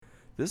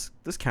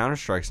this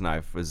Counter-Strike's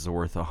knife is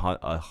worth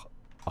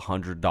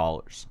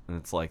 $100, and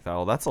it's like,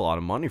 oh, that's a lot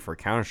of money for a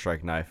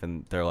Counter-Strike knife,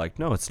 and they're like,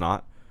 no, it's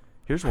not.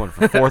 Here's one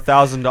for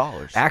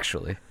 $4,000.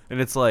 Actually,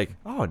 and it's like,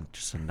 oh,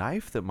 just a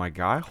knife that my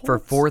guy holds for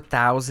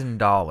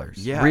 $4,000.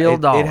 Yeah, real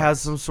dollars. It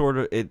has some sort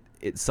of it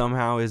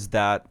somehow is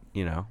that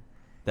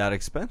that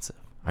expensive.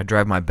 I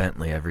drive my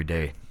Bentley every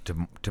day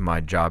to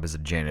my job as a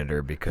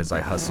janitor because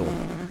I hustle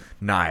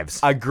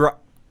knives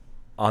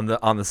on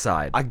the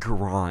side. I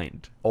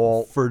grind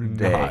all for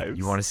day. knives.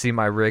 You want to see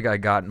my rig I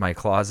got in my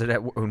closet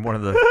in one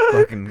of the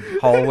fucking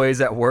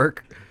hallways at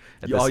work?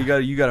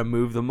 You gotta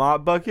move the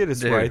mop bucket. It's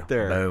Dude, right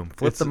there. Boom.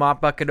 Flip the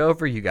mop bucket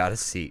over. You got a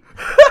seat.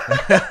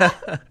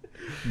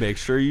 Make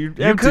sure you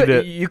emptied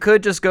it. You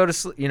could just go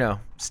to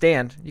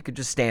stand. You could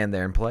just stand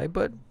there and play,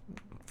 but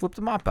flip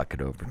the mop bucket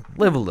over.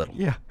 Live a little.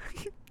 Yeah.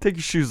 Take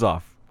your shoes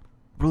off.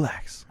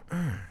 Relax.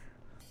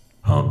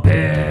 Hump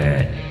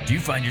it. Do you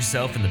find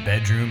yourself in the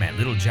bedroom at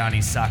Little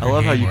Johnny's soccer I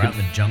love how game you or can- out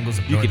in the jungles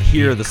of you Northern can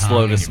hear the Vietnam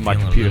slowness and of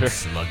you're my feeling a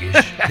computer.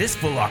 little sluggish? This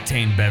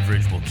full-octane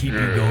beverage will keep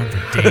you going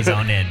for days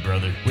on end,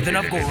 brother. With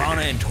enough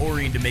guarana and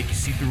taurine to make you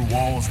see through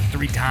walls and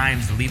 3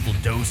 times the lethal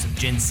dose of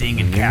ginseng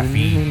and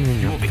caffeine,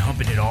 you will be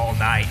humping it all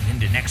night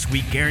and into next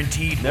week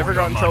guaranteed. Never or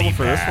got in your trouble money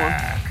for this one.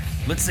 back.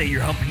 Let's say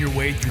you're humping your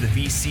way through the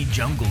VC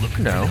jungle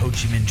looking No. for the Ho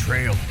Chi Minh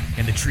Trail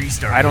and the trees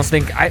start I don't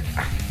whispering. think I.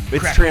 It's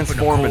Crack open a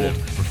transformative.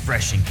 cold,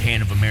 refreshing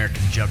can of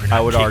American Juggernaut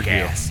I would argue.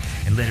 Kick-Ass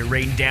and let it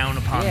rain down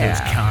upon Yeah.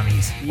 those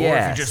commies. Or if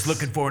Yes. you're just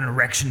looking for an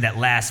erection that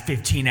lasts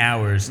 15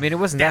 hours. I mean, it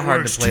wasn't that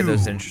hard to play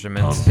those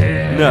instruments No.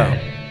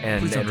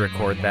 and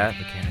record that.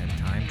 The can at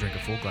a time. Drink a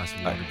full glass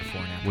of water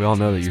before and after. We all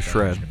know that you This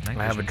shred. beverage. If night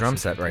I have a vision drum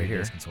persists set for right 3 here.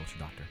 days, consult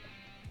your doctor.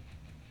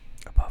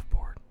 Above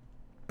board.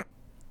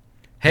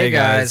 Hey Hey,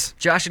 guys,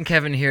 Josh and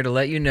Kevin here to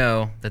let you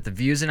know that the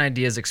views and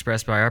ideas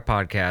expressed by our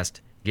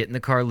podcast, Get in the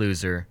Car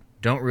Loser,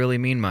 don't really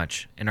mean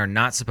much and are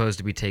not supposed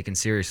to be taken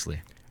seriously.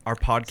 Our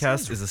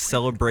podcast is a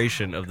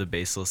celebration of the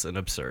baseless and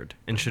absurd,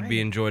 and should be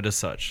enjoyed as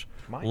such.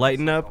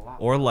 Lighten up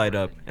or light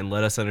up, and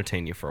let us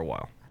entertain you for a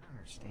while.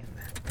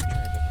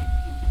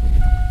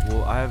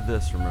 Well, I have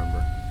this,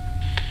 remember.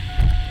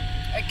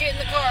 Hey, get in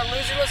the car,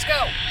 loser. Let's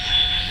go.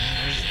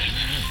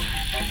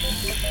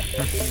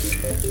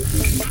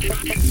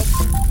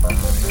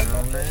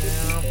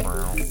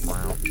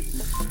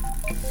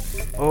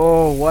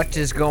 Oh, what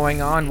is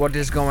going on? What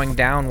is going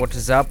down? What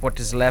is up? What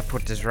is left?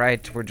 What is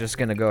right? We're just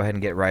going to go ahead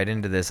and get right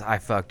into this. I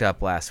fucked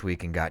up last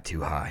week and got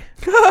too high.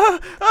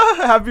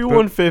 Happy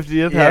 150th.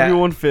 Yeah. Happy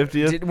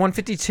 150th. Did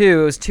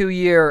 152. It was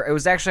 2-year. It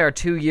was actually our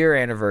 2-year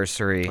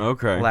anniversary.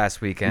 Okay.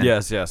 Last weekend.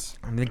 Yes.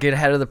 I'm gonna get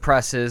ahead of the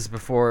presses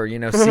before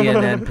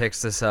CNN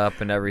picks this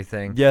up and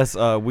everything. Yes,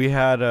 we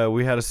had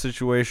a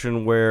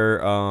situation where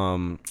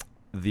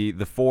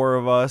the 4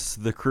 of us,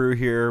 the crew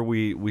here,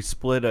 we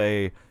split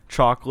a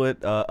chocolate.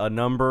 A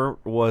number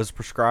was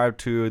prescribed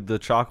to the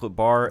chocolate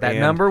bar. That and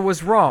number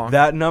was wrong.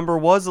 That number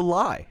was a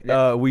lie.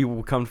 We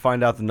will come to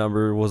find out the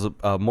number was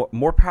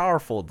more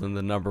powerful than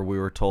the number we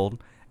were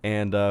told,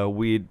 and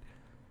we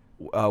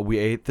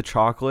ate the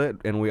chocolate,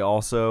 and we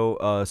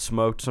also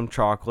smoked some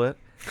chocolate,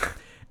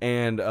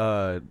 and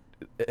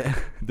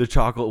the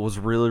chocolate was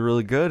really,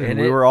 really good, and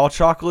we were all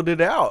chocolated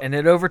out. and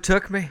it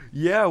overtook me.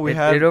 Yeah,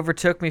 It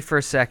overtook me for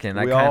a second.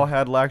 we all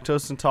had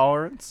lactose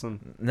intolerance,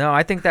 and No,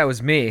 I think that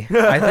was me.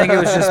 I think it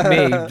was just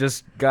me.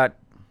 Just got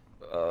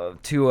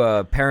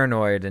too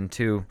paranoid and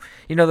too,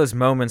 those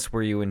moments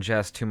where you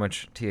ingest too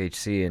much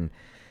THC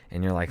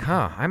and you're like,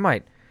 I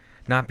might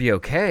not be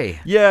okay.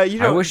 yeah,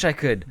 I wish I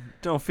could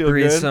don't feel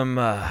breathe good. some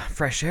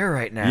fresh air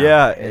right now.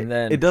 Yeah, and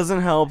then it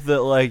doesn't help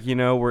that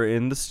we're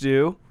in the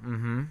stew.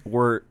 Mm-hmm.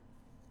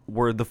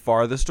 We're the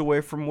farthest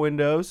away from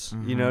windows.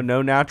 Mm-hmm.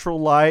 No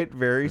natural light,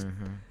 very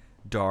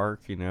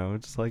dark.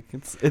 It's like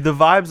the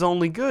vibe's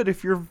only good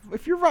if you're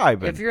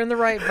vibing. If you're in the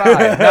right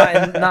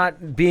vibe,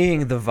 not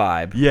being the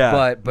vibe.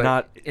 Yeah, but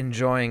not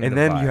enjoying. and the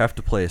then vibe. you have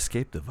to play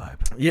escape the vibe.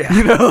 yeah,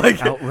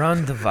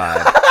 outrun the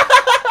vibe.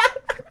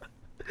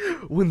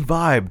 When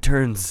vibe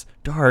turns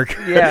dark.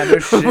 Yeah, no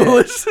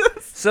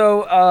shit.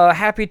 So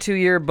happy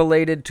 2-year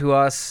belated to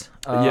us.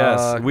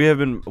 Yes, we have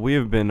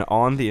been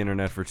on the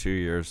internet for 2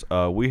 years.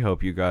 We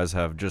hope you guys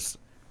have just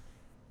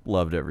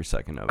loved every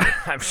second of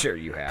it. I'm sure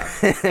you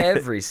have.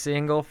 Every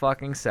single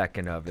fucking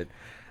second of it.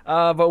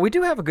 But we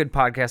do have a good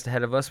podcast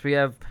ahead of us. We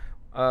have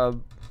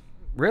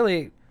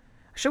really.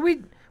 Should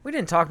we? We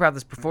didn't talk about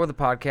this before the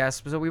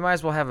podcast, so we might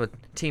as well have a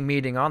team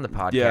meeting on the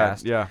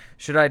podcast. Yeah.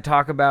 Should I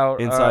talk about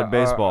Inside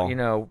baseball.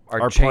 Our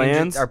Our plans,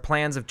 plans? our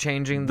plans of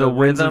changing The the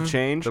winds of rhythm,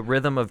 change? the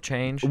rhythm of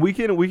change. We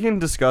can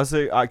discuss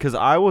it because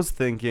I was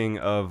thinking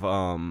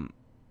of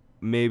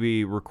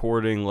maybe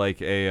recording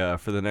like a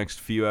for the next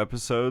few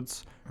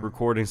episodes,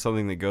 recording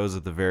something that goes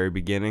at the very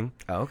beginning.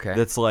 Oh, okay.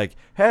 That's like,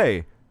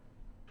 hey,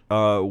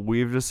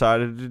 we've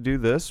decided to do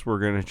this. We're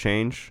gonna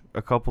change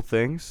a couple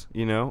things,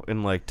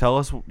 and like tell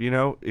us,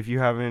 if you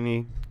have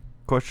any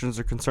questions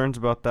or concerns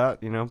about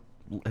that,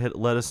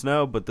 let us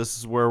know. But this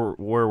is where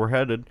we're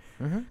headed,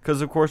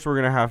 because of course we're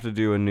gonna have to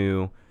do a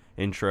new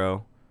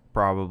intro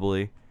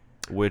probably,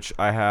 which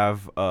I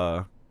have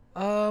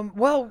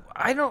Well,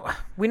 I don't.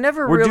 We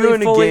never We're really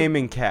doing fully, a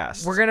gaming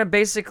cast. We're gonna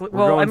basically. We're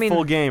Well, going I mean,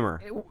 full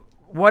gamer.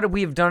 what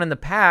we've done in the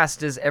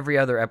past is every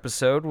other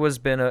episode has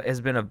been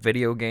a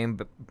video game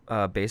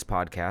based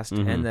podcast,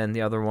 and then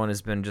the other one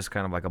has been just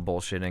kind of like a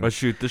bullshitting.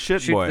 Shoot the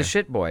shit boy. The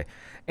shit boy,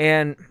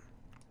 and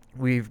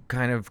we've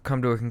kind of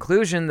come to a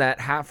conclusion that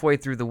halfway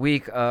through the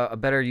week, a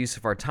better use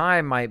of our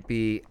time might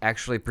be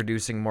actually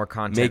producing more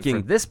content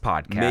for this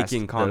podcast,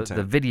 making content.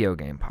 the video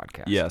game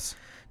podcast. Yes.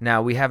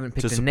 Now we haven't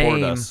picked To a support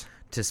name us.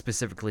 to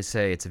specifically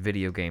say it's a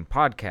video game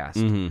podcast.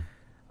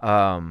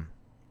 Mm-hmm.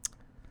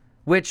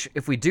 Which,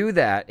 if we do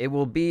that, it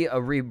will be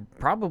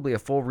probably a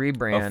full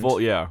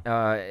rebrand. Yeah.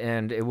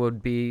 And it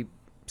would be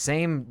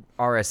same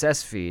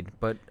RSS feed,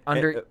 but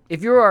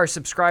if you are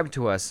subscribed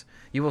to us,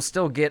 you will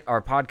still get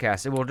our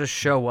podcast. It will just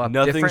show up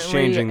Nothing's differently,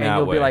 changing and that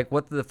you'll way. be like,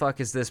 "What the fuck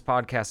is this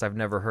podcast I've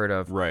never heard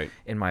of?" Right.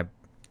 In my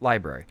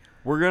library.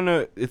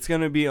 It's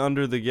gonna be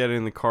under the Get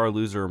in the Car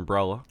Loser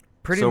umbrella.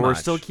 Pretty so much. we're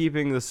still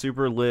keeping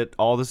the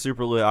all the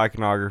super lit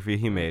iconography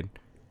he made.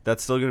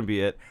 That's still gonna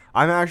be it.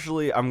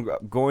 I'm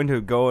going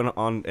to go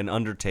on an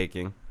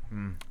undertaking.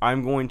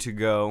 I'm going to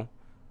go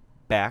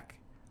back,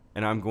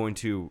 and I'm going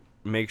to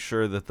make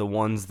sure that the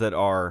ones that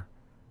are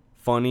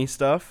funny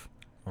stuff,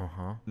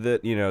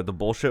 that the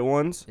bullshit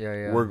ones,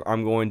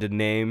 I'm going to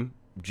name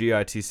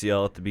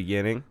GITCL at the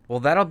beginning. Well,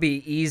 that'll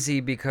be easy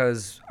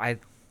because I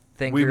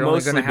think We've you're only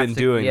mostly going to have been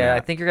to. doing yeah, that. I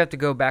think you're going to have to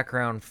go back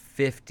around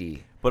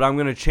 50. But I'm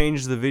gonna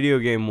change the video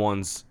game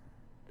ones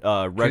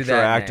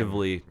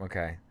retroactively,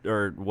 Okay.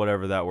 or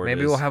whatever that word is.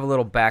 Maybe we'll have a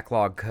little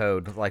backlog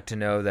code, like to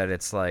know that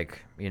it's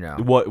like,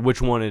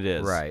 which one it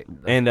is. Right.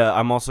 And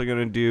I'm also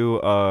gonna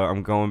do.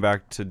 I'm going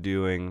back to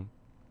doing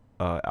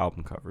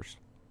album covers.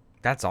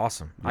 That's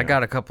awesome. I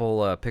got a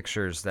couple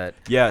pictures that.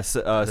 Yes,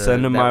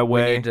 send them my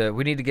way.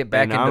 We need to get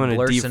back and into I'm gonna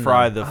deep blursing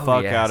fry them. the Oh,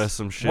 fuck yes. out of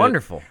some shit.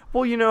 Wonderful.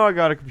 Well, I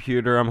got a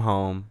computer. I'm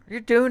home. You're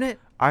doing it.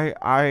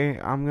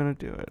 I'm gonna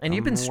do it. And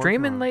you've been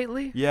streaming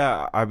lately?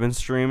 Yeah, I've been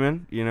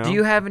streaming. Do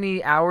you have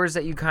any hours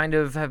that you kind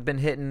of have been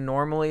hitting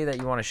normally that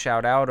you want to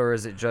shout out, or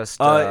is it just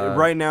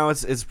right now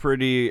it's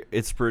pretty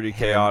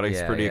chaotic,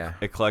 it's pretty yeah.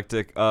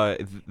 eclectic.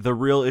 The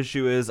real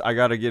issue is I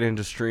got to get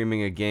into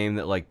streaming a game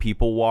that like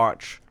people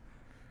watch.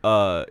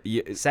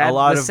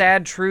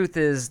 Sad truth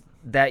is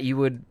that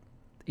you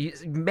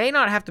may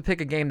not have to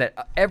pick a game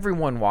that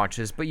everyone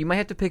watches, but you might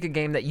have to pick a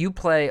game that you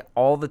play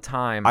all the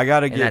time.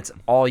 And that's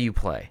all you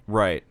play.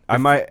 Right. I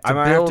might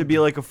have to be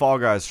like a Fall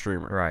Guys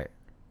streamer. Right.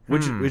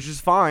 Which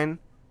is fine.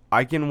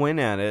 I can win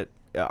at it.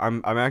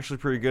 I'm actually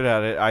pretty good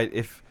at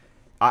it.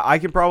 I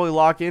can probably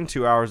lock in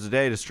 2 hours a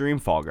day to stream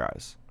Fall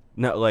Guys.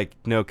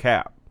 No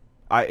cap.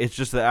 It's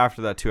just that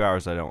after that 2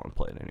 hours I don't want to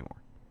play it anymore.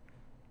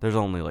 There's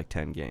only like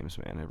 10 games,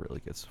 man. It really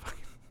gets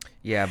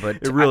Yeah, but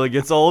it really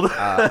gets old.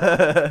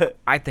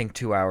 I think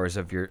 2 hours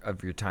of your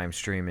time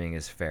streaming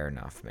is fair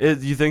enough, man.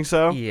 You think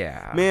so?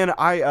 Yeah. Man,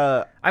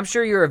 I'm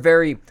sure you're a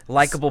very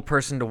likable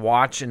person to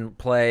watch and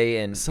play,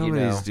 and some of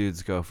these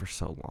dudes go for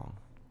so long.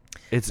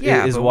 It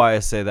Yeah, is but- why I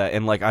say that,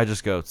 and like I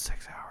just go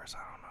 6 hours. I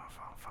don't know if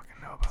I'll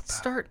fucking know about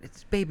that.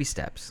 It's baby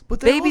steps.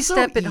 But they baby also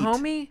step it, eat.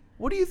 homie.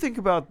 What do you think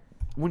about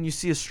when you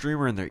see a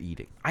streamer and they're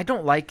eating? I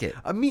don't like it.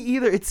 Me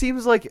either. It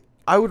seems like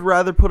I would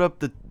rather put up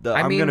the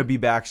I I'm mean- gonna be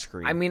back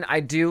screen. I mean, I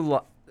do.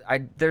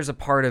 There's a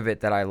part of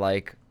it that I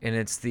like, and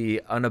it's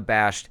the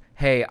unabashed.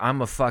 Hey,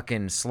 I'm a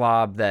fucking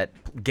slob that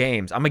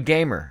games. I'm a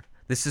gamer.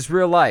 This is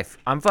real life.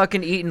 I'm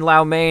fucking eating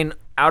Lau Mein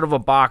out of a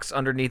box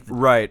underneath.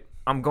 Right.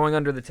 I'm going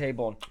under the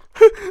table,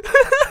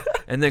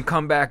 and then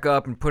come back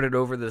up and put it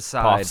over the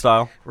side. Pop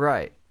style.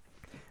 Right.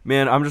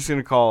 Man, I'm just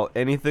gonna call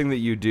anything that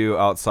you do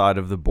outside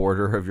of the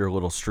border of your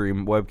little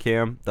stream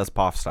webcam. That's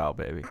pop style,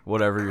 baby.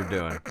 Whatever you're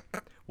doing.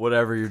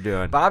 Whatever you're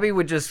doing. Bobby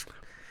would just.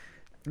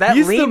 That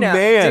He's lean the out,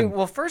 man. Dude,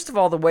 well, first of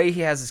all, the way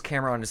he has his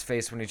camera on his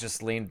face when he's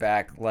just leaned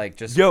back, like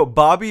just Yo,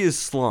 Bobby is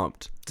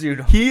slumped.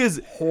 dude. He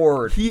is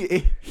Horde.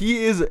 He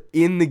is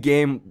in the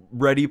game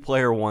Ready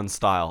Player One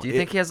style. Do you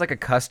think he has like a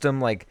custom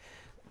like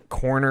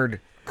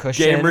cornered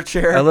cushion, Gamer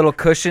chair? a little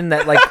cushion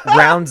that like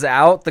rounds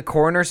out the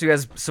corner so he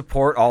has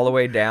support all the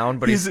way down,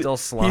 but he's still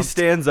slumped? He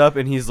stands up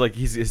and he's like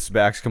his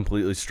back's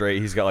completely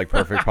straight. He's got like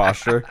perfect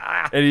posture,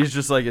 and he's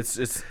just like it's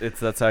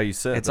that's how you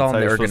sit. It's That's all in how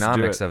the you're supposed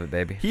to do ergonomics of it,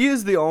 baby. He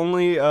was the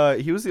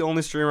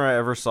only streamer I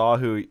ever saw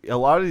who a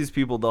lot of these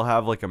people they'll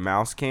have like a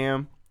mouse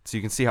cam so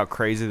you can see how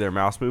crazy their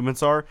mouse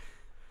movements are.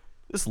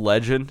 This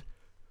legend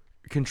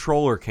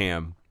controller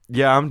cam.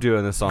 Yeah, I'm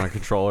doing this on a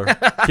controller.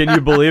 Can you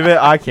believe it?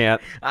 I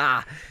can't.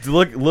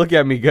 Look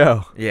at me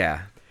go.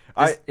 Yeah.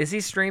 Is he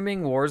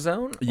streaming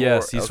Warzone?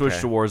 Yes, Or- he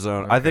switched to okay.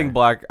 Warzone. Okay.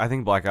 I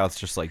think Blackout's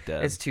just like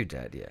dead. It's too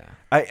dead,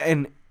 yeah.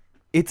 And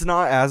it's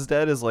not as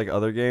dead as like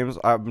other games.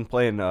 I've been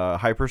playing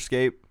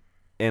Hyperscape,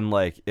 and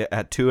like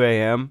at 2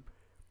 a.m.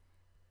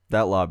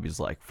 that lobby's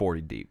like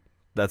 40 deep.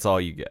 That's all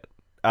you get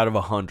out of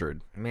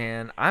 100.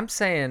 Man, I'm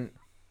saying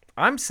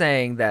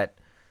that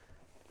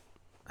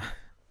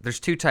there's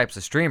two types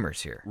of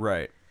streamers here.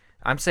 Right.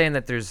 I'm saying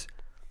that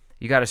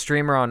you got a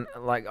streamer on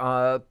like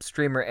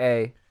streamer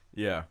A.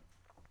 Yeah.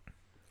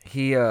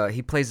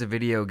 He plays a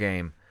video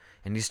game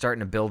and he's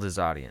starting to build his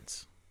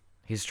audience.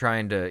 He's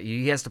trying to.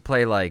 He has to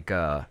play like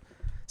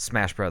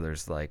Smash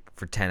Brothers like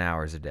for 10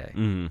 hours a day,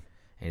 and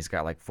he's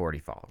got like 40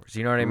 followers.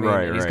 You know what I mean?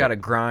 Right, and he's right. got to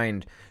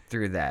grind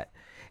through that.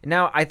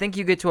 Now I think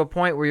you get to a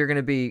point where you're going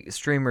to be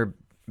streamer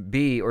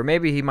B, or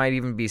maybe he might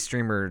even be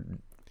streamer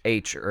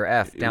H or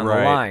F down the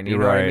Right, line. You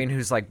know what I right. mean?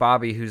 Who's like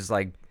Bobby, who's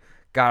like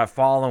got a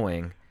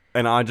following.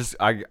 And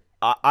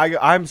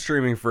I'm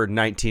streaming for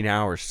 19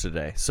 hours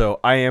today, so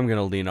I am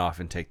gonna lean off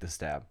and take the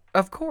stab.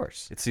 Of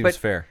course, It seems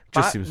fair.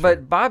 Just seems but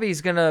fair.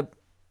 Bobby's gonna.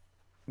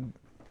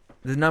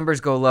 The numbers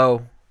go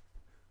low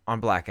on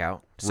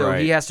Blackout, so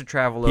Right. he has to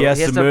travel. He has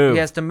to move. He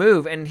has to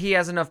move, and he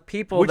has enough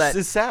people Which that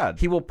is sad.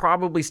 he will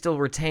probably still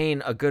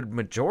retain a good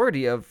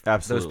majority of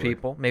Absolutely. those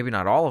people. Maybe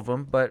not all of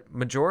them, but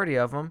majority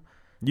of them,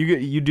 You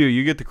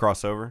get the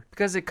crossover.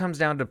 because it comes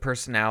down to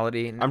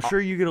personality. And I'm sure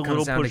you get a it little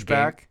comes down to game,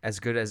 pushback. as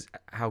good as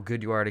how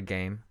good you are at a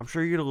game. I'm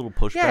sure you get a little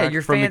pushback Yeah,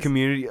 your from the fans-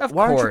 community. of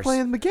Why aren't you course.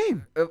 playing the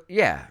game?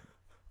 Yeah,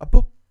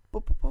 But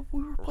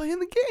we were playing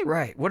the game.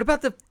 right. What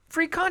about the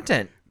free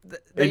content that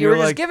And you were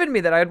you're just like- giving me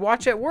that I'd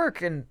watch at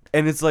work? And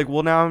And it's like,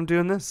 well, now I'm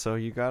doing this, so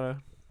you gotta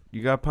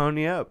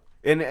pony up.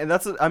 And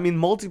that's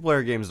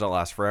multiplayer games don't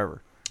last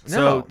forever.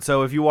 No.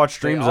 So if you watch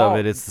streams all- of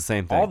it, it's the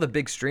same thing. all the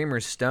big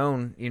streamers,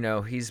 Stone,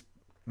 he's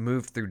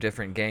moved through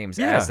different games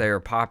Yeah. as they are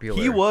popular.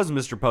 He was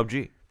Mr.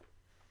 PUBG.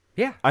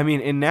 Yeah. I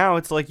mean, and now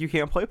it's like you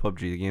can't play PUBG.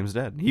 The game's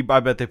dead. I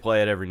bet they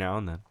play it every now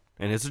and then,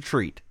 and it's a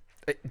treat.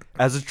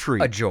 As a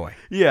treat. A joy.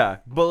 Yeah,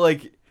 but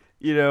like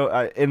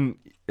and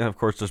of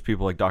course there's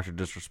people like Dr.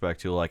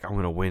 Disrespect who are like, I'm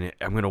gonna win it.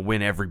 I'm gonna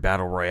win every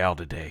battle royale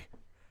today,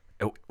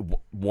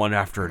 one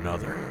after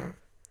another.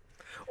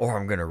 Or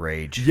I'm gonna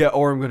rage. Yeah,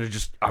 or I'm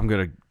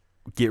gonna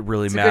get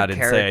really It's a mad good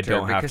and say I character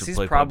don't have because to he's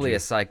play probably PUBG. a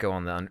psycho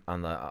on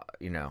the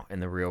in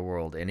the real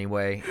world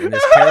anyway. And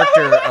this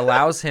character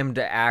allows him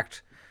to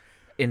act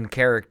in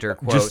character.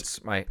 Quotes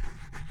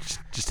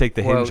Just take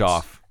the quotes, hinge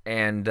off.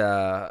 and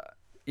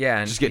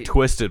and Just get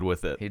twisted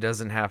with it. He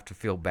doesn't have to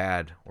feel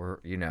bad, or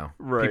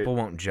Right. people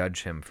won't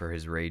judge him for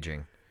his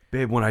raging.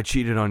 Babe, when I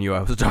cheated on you,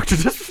 I was Dr.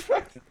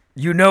 Disrespect.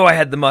 You know I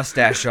had the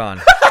mustache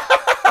on.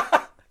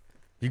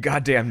 You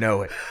goddamn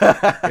know it.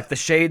 If the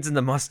shades and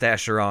the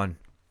mustache are on,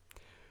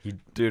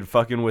 Dude,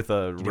 fucking with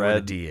a know what a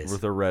red D is.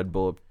 with a red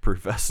bulletproof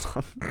vest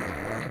on.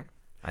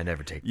 I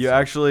never take. You this.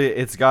 actually,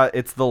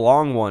 it's the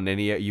long one, and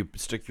you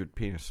stick your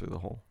penis through the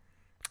hole.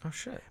 Oh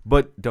shit.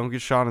 But don't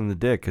get shot in the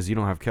dick because you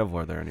don't have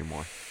Kevlar there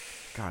anymore.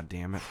 God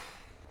damn it!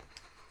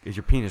 Is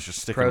your penis just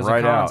sticking Pros right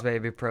and cons, out?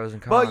 baby. Pros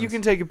and cons. But you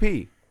can take a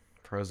pee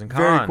pros and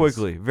cons very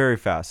quickly, very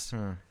fast.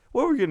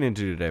 What are we getting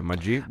into today, my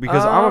G?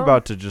 Because I'm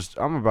about to just.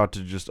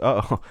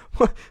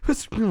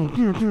 What's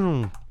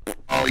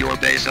All your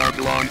base are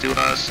belong to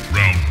us.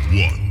 Round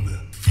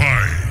one,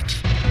 fight.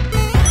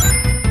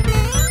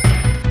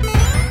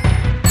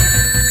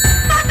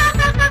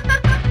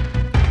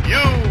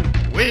 You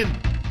win.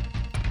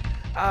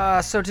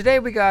 So today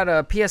we got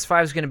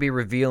PS5 is going to be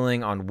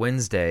revealing on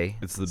Wednesday,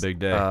 It's the big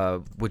day.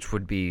 which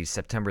would be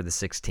September the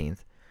 16th.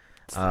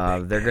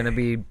 They're going to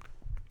be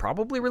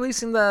probably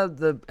releasing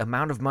the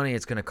amount of money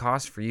it's going to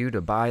cost for you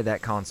to buy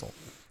that console.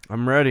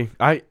 I'm ready.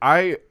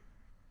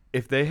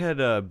 If they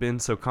had been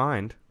so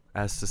kind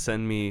as to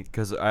send me,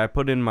 because I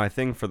put in my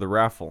thing for the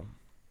raffle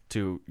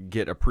to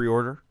get a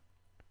pre-order,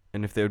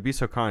 and if they would be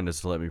so kind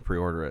as to let me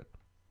pre-order it,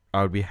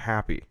 I would be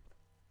happy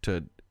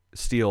to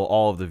steal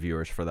all of the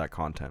viewers for that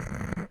content.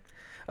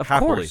 Of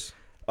Happily. course.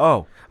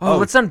 Oh,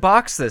 Let's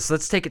unbox this.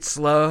 Let's take it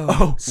slow.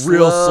 Oh,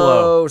 real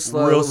slow.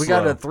 Slow. Real We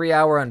got a slow.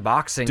 3-hour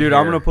unboxing. dude, here,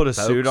 I'm gonna put a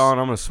suit folks. on.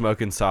 I'm gonna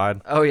smoke inside.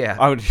 Oh yeah.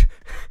 I would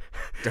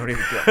Don't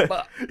even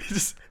feel.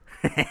 just.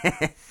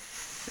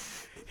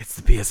 It's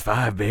the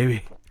PS5,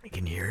 baby. I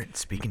can hear it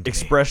speaking to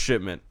Express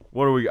shipment.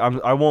 What are we?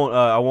 I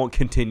won't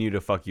continue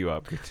to fuck you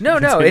up. No.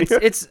 Continue.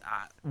 It's.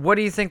 What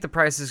do you think the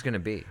price is going to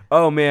be?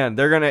 Oh man,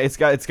 they're gonna. It's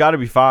got to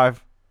be $5.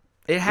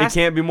 It It has.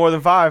 can't be more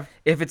than $5.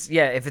 If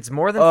it's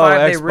more than Oh, 5,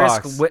 they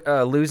Xbox. risk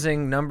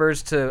losing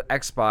numbers to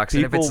Xbox.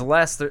 And if it's People-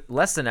 less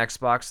than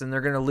Xbox, then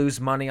they're going to lose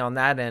money on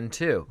that end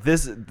too.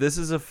 This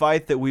is a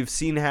fight that we've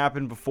seen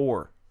happen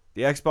before.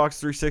 The Xbox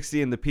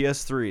 360 and the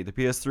PS3. The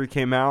PS3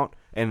 came out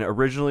and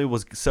originally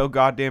was so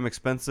goddamn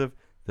expensive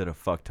that a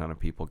fuck ton of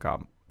people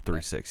got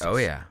 360s. Oh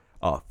yeah,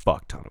 A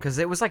fuck ton of. because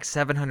it was like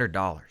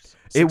 $700.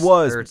 It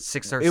was or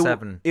 6 or it,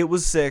 7. It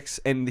was 6,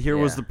 and here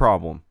was Yeah. the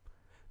problem.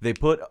 They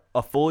put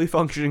a fully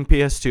functioning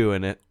PS2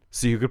 in it,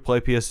 so you could play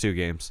PS2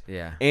 games.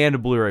 Yeah. And a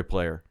Blu-ray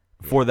player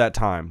for that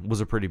time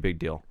was a pretty big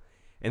deal.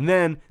 And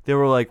then they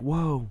were like,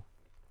 "Whoa,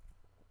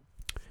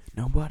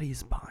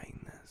 nobody's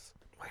buying this."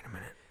 Wait a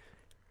minute.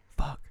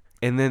 Fuck.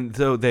 And then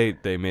so they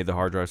made the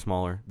hard drive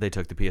smaller. They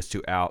took the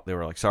PS2 out. They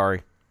were like,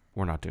 "Sorry,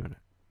 we're not doing it.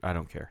 I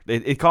don't care."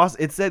 They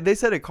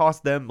said it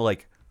cost them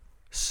like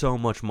so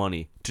much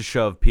money to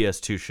shove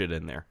PS2 shit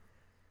in there.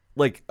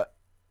 Like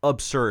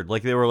absurd.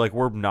 Like they were like,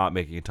 "We're not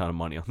making a ton of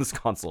money on this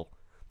console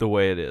the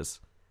way it is."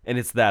 And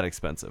it's that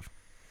expensive.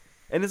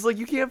 And it's like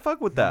you can't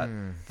fuck with that.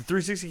 The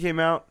 360 came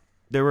out,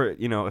 they were,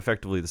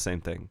 effectively the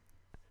same thing.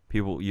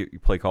 People you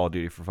play Call of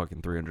Duty for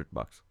fucking $300.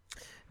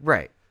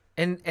 Right.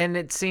 And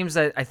it seems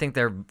that I think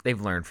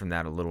they've learned from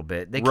that a little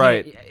bit. They can't,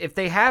 Right. If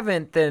they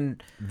haven't, then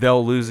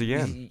They'll lose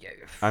again.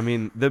 I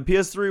mean, the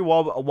PS3,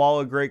 while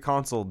a great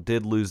console,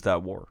 did lose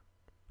that war.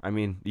 I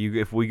mean,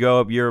 if we go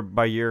up year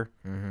by year,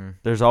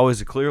 there's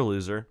always a clear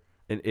loser,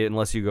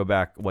 unless you go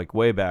back, like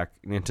way back.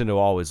 Nintendo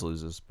always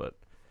loses, but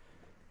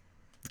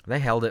they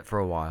held it for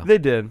a while. they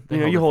did. They You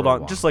know, held you it hold for a on,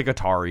 while. just like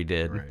Atari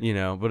did. Right. You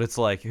know, but it's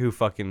like, who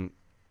fucking?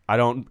 I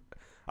don't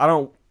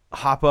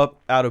hop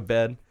up out of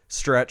bed,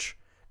 stretch,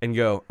 and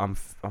go. I'm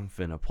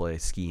finna play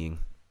skiing.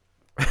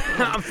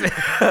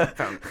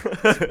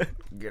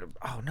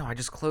 Oh no! I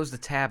just closed the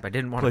tab. I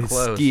didn't want Play to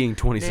close. skiing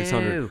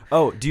 2600. No.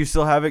 Oh, do you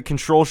still have it?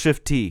 Control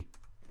Shift T.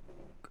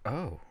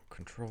 Oh,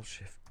 Control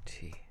Shift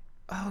T.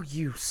 Oh,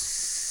 you.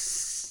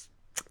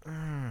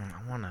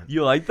 I want to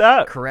You like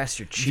that? caress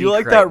your cheek. Do you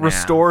like right that now.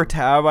 restore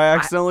tab I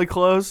accidentally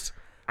closed?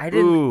 I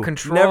didn't Ooh,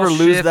 control. never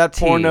lose Shift that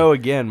T. porno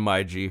again,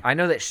 my G. I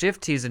know that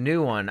Shift T is a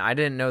new one. I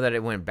didn't know that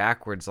it went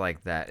backwards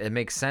like that. It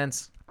makes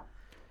sense.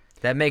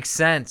 That makes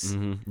sense.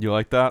 You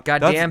like that?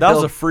 Goddamn, that was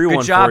Bill, a free good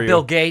one job, for you.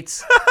 Bill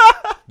Gates.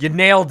 You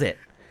nailed it.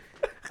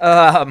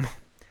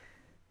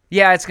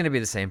 Yeah, it's gonna be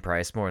the same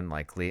price, more than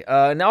likely.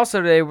 And also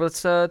today,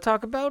 let's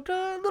talk about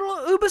a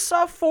little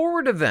Ubisoft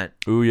Forward event.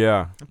 Ooh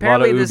yeah.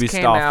 Apparently, a lot of this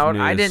came Ubisoft out.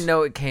 I news. didn't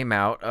know it came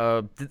out.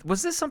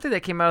 Was this something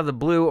that came out of the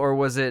blue, or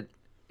was it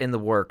in the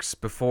works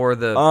before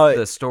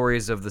the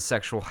stories of the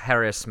sexual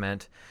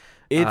harassment?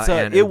 It's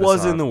and it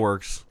was in Ubisoft? the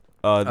works.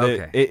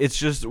 Okay. It's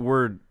just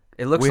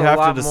It looks we a have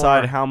lot to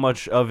decide more- how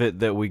much of it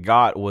that we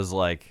got was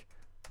like,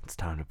 it's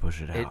time to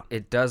push it out.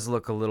 It does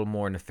look a little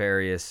more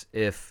nefarious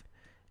if,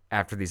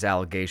 after these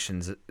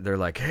allegations, they're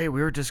like, "Hey,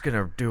 we were just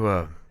gonna do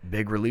a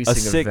big releasing A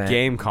sick event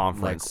game like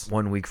conference.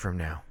 1 week from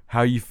now."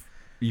 How you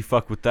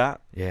fuck with that?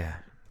 Yeah,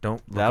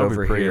 don't look That'll be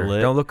over pretty here.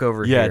 lit. Don't look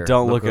over Yeah, here.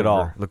 don't look at over-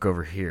 all. Look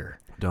over here.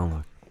 Don't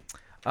look.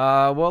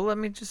 Well, let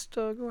me just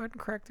go ahead and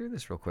crack through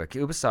this real quick.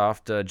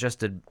 Ubisoft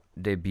just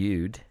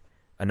debuted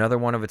another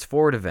one of its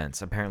Forward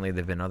events. Apparently,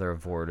 there've been other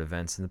Forward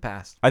events in the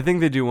past. I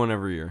think they do one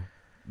every year.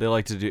 They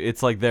like to do.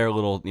 It's like their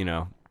little,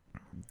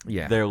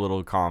 Yeah. their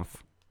little conf.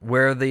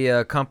 Where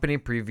the company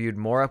previewed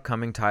more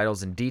upcoming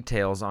titles and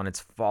details on its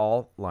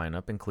fall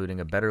lineup, including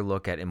a better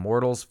look at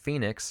Immortals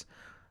Phoenix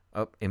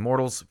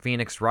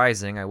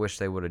Rising. I wish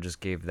they would have just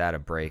gave that a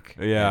break.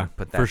 Yeah, and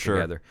put that for sure.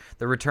 together.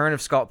 The return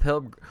of Scott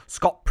Pilgrim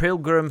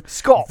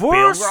Scott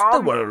versus Pilgrim.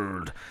 the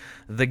World,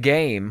 the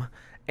game,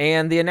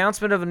 and the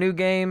announcement of new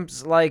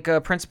games like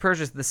Prince of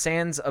Persia: The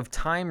Sands of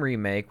Time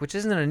remake, which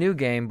isn't a new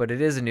game, but it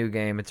is a new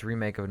game. It's a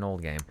remake of an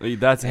old game.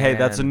 That's a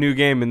And- new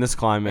game in this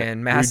climate.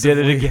 And we did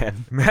it massively-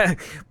 again.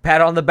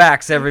 Pat on the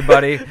backs,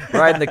 everybody,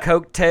 riding the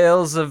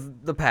coattails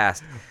of the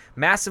past.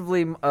 In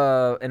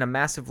a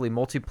massively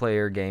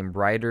multiplayer game,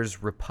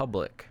 Riders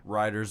Republic.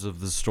 Riders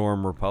of the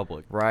Storm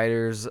Republic.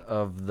 Riders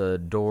of the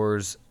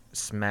Doors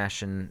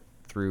Smashing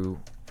Through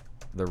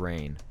the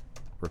Rain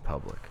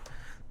Republic.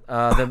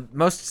 The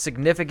most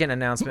significant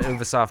announcement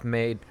Ubisoft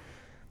made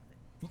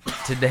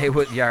today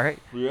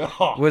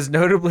was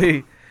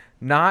notably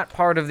not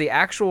part of the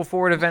actual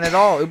Forward event at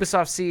all.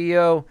 Ubisoft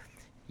CEO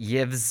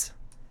Yves,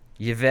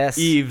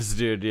 Eves,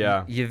 dude,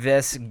 yeah.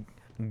 Yves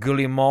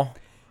Guillemot.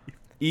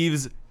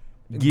 Eves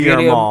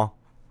Guillemot.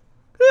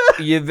 Guillemot.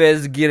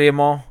 Yves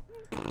Guillemot.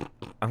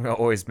 I'm gonna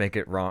always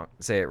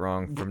say it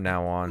wrong from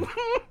now on.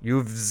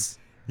 Yves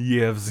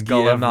Yves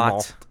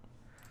Guillemot.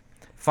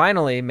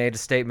 Finally made a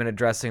statement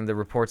addressing the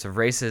reports of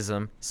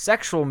racism,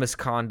 sexual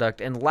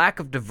misconduct, and lack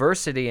of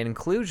diversity and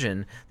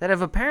inclusion that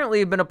have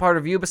apparently been a part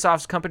of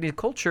Ubisoft's company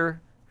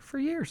culture for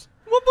years.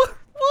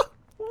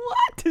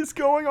 What is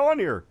going on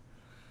here?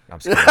 I'm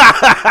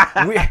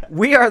sorry.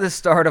 we are the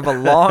start of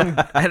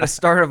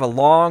a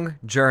long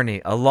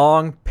journey, a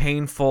long,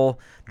 painful,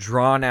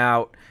 drawn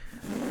out,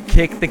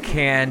 kick the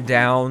can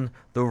down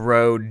the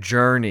road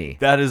journey.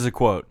 That is a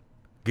quote.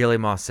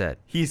 Guillemot said.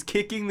 He's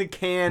kicking the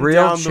can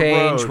Real down the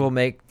change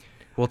road.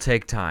 will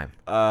take time.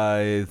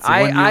 It's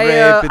I when you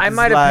rape, it I is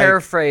might have like-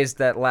 paraphrased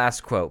that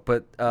last quote,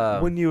 but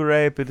When you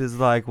rape, it is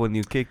like when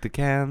you kick the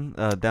can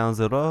down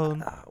the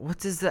road.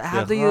 what is the?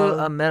 How Yeah, do you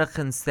huh?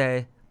 Americans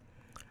say?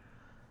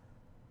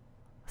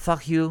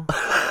 Fuck you.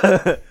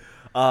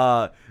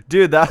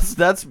 Dude,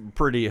 that's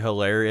pretty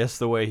hilarious.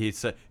 The way he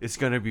said it's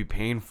gonna be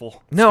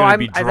painful. It's No, gonna I'm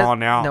be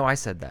drawn out. No, I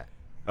said that.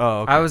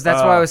 Oh, okay. That's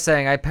what I was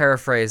saying. I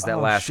paraphrased that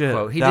Oh, last shit.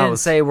 quote. He That didn't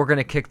was- say we're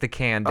gonna kick the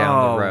can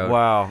down the road.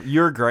 Wow,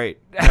 you're great.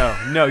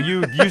 No,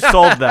 you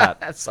sold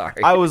that.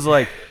 Sorry. I was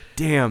like,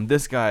 damn,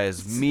 this guy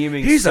is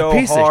memeing He's so a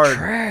piece hard. of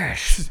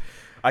trash.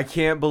 I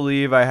can't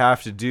believe I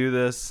have to do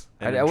this.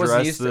 And I wasn't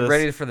address used this.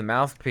 ready for the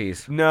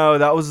mouthpiece. No,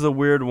 that was the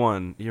weird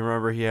one. You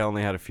remember he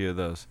only had a few of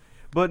those.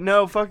 But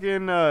no,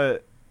 fucking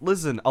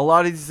listen, a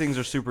lot of these things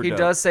are super He dope.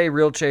 does say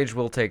real change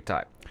will take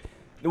time.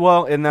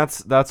 Well, and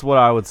that's what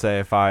I would say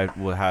if I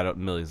had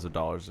millions of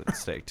dollars at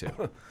stake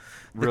too.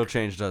 Real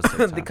change does take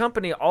time. The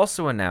company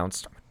also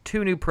announced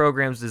 2 new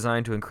programs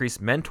designed to increase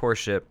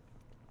mentorship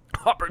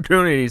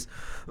opportunities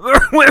for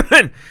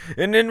women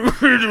and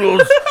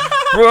individuals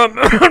from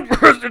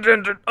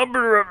unprecedented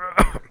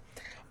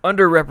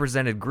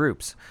underrepresented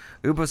groups.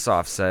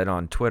 Ubisoft said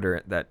on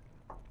Twitter that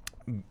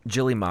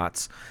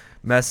Gilliamot's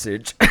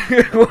message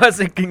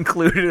wasn't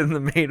included in the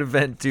main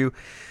event due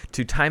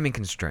to timing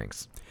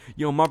constraints.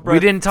 Yo, my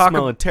breath didn't talk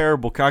smelling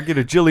terrible. Can I get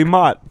a Jilly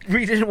Mott?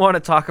 We didn't want to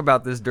talk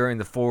about this during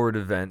the Forward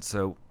event,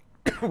 so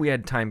we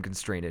had time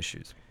constraint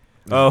issues.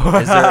 Oh.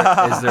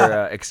 Is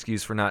there an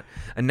excuse for not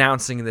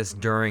announcing this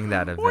during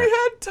that event? We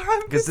had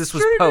time because this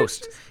was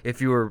post.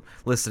 If you were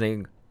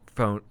listening,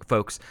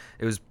 folks,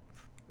 this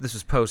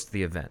was post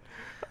the event.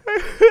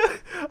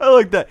 I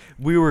like that.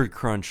 We were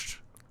crunched.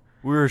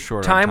 We were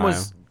short on time. Time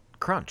was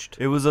crunched.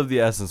 It was of the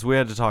essence. We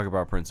had to talk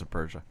about Prince of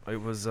Persia. It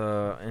was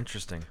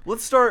interesting.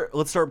 Let's start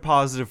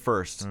positive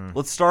first.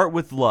 Let's start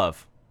with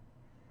love.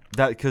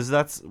 Because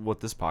that's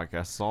what this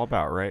podcast is all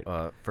about, right?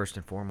 First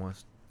and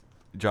foremost.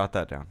 Jot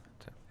that down.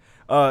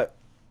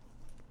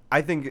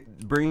 I think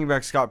bringing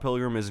back Scott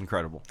Pilgrim is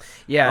incredible.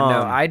 Yeah,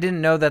 no, I didn't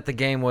know that the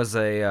game was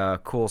a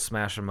cool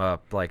smash 'em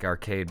up like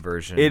arcade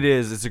version. It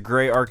is. It's a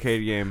great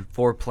arcade game.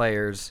 4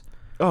 players.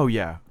 Oh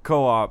yeah,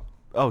 co-op.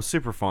 Oh,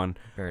 super fun.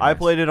 Very I nice.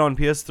 played it on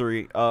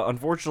PS3.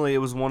 Unfortunately, it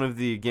was one of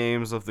the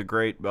games of the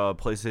great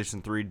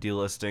PlayStation 3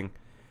 delisting.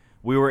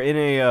 We were in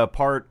a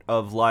part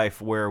of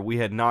life where we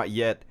had not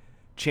yet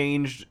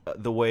changed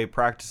the way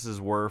practices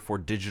were for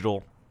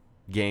digital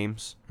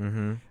games.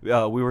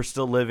 Mm-hmm. We were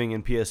still living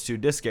in PS2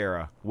 disc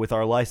era with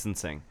our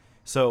licensing.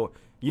 So,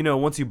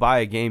 once you buy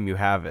a game, you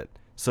have it.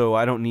 So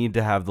I don't need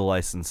to have the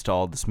license to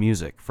all this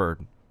music for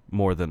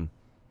more than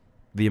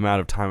the amount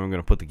of time I'm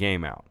going to put the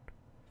game out.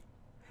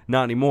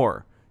 Not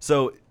anymore.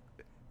 So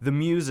the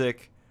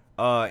music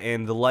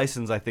and the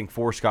license, I think,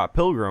 for Scott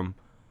Pilgrim,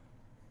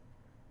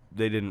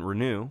 they didn't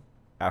renew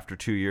after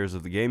 2 years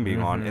of the game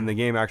being on, and the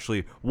game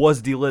actually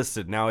was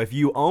delisted. Now, if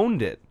you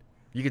owned it,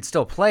 you could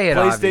still play it.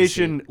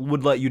 PlayStation obviously.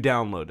 would let you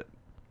download it.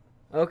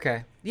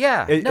 Okay.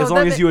 Yeah. As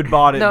long as you had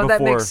bought it no, before.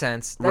 that makes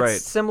sense. That's Right.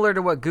 similar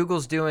to what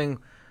Google's doing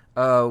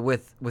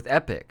with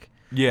Epic.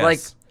 Yes. Like,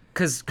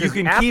 because You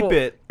can Apple, keep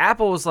it.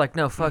 Apple was like,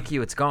 no, fuck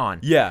you, it's gone.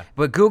 Yeah.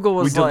 But Google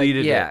was We like,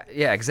 deleted yeah, it.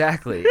 yeah,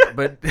 exactly.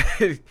 But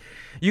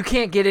you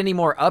can't get any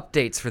more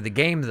updates for the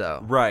game,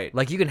 though. Right.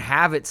 Like, you can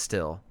have it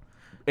still.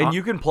 And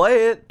you can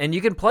play it. And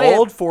you can play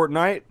Old it.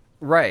 Fortnite.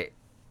 Right.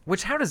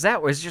 Which, how does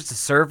that work? Is it just a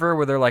server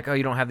where they're like, oh,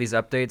 you don't have these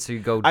updates, so you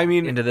go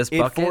into this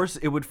bucket?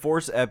 It would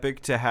force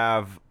Epic to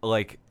have,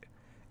 like,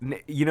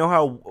 you know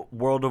how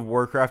World of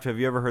Warcraft, have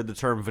you ever heard the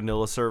term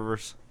vanilla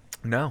servers?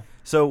 No.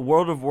 So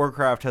World of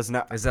Warcraft has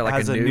now Is that like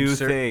has a new noob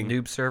thing.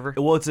 noob server?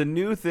 Well, it's a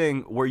new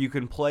thing where you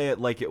can play it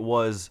like it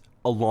was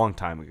a long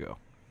time ago,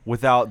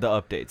 without the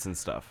updates and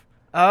stuff.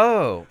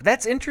 Oh,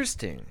 that's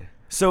interesting.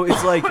 So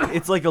it's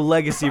like a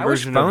legacy I wish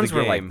version phones of the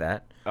were game. like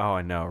that. Oh,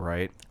 I know,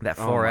 right? That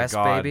Oh my 4S,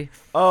 God. baby.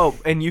 Oh,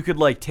 and you could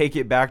like take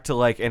it back to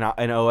like an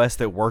OS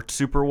that worked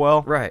super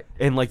well, Right.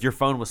 And like your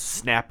phone was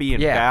snappy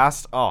and Yeah.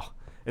 fast. Oh,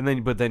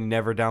 but then you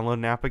never download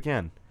an app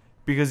again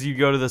because you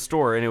go to the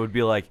store and it would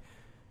be like,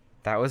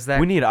 That was that.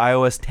 we need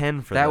iOS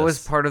 10 for that this.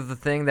 was part of the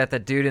thing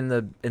that dude in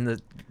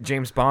the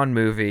James Bond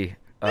movie.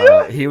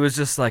 He was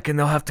just like, and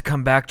they'll have to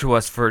come back to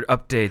us for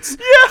updates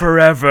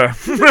forever.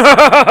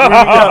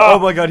 Oh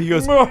my God, he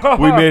goes,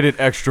 we made it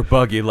extra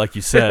buggy like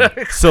you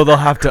said, so they'll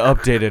have to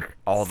update it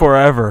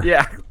forever.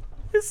 Yeah.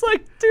 It's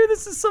like, dude,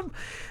 this is some,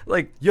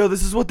 like, Yo,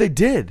 this is what they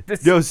did.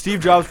 Yo,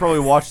 Steve Jobs probably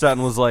watched that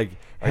and was like,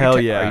 hell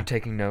yeah. Are you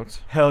taking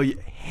notes? Hell yeah.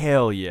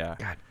 Hell yeah.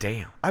 God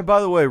damn. By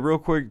the way, real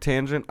quick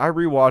tangent. I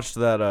rewatched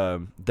that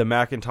the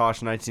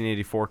Macintosh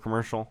 1984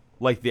 commercial,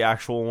 like the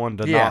actual one,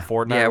 not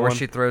Fortnite yeah, where one.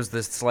 she throws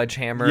this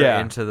sledgehammer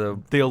Yeah.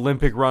 into the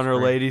Olympic runner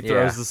lady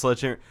throws Yeah. the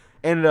sledgehammer,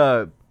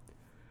 and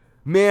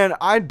man,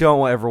 I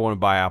don't ever want to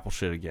buy Apple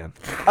shit again.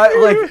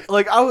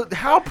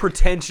 How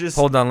pretentious.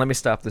 Hold on, let me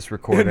stop this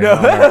recording No.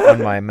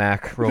 on my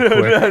Mac real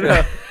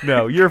quick.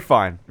 No, you're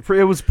fine.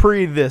 It was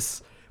pre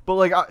this,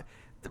 but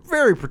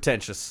very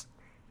pretentious.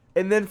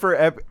 And then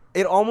for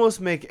it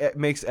almost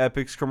makes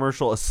Epic's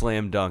commercial a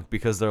slam dunk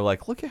because they're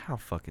like, look at how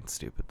fucking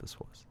stupid this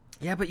was.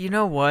 Yeah, but you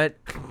know what?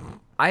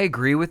 I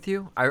agree with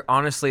you. I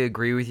honestly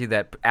agree with you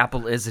that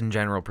Apple is in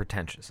general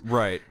pretentious.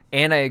 Right.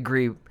 And I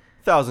agree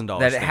 $1,000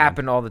 that it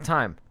happened all the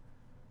time.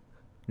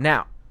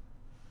 Now,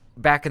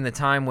 back in the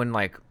time when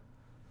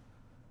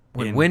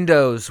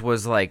Windows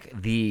was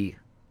like the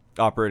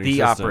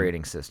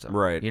operating system.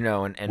 Right.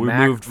 And we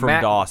Mac, moved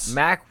from DOS.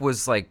 Mac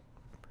was like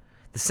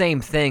the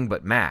same thing,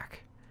 but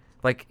Mac.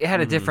 Like, it had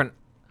a different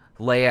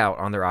layout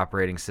on their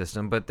operating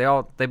system, but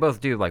they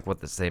both do like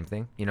the same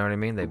thing. You know what I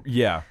mean?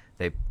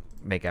 They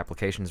make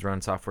applications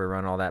run, software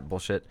run, all that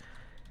bullshit.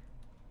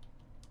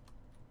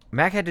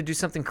 Mac had to do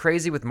something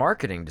crazy with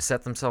marketing to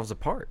set themselves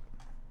apart.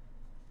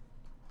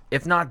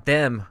 If not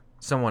them,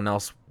 someone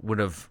else would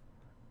have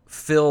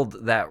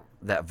filled that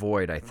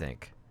void, I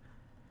think.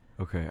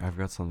 Okay, I've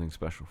got something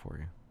special for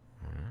you.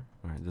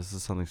 All right, this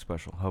is something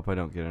special. Hope I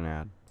don't get an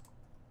ad.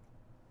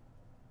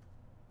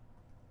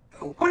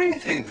 What do you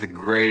think the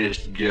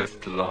greatest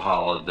gift of the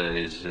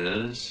holidays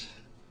is?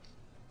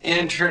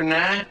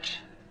 Internet?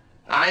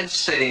 I'd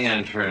say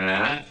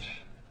internet.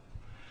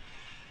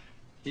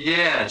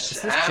 Yes,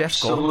 Is this Jeff Goldblum?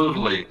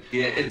 absolutely.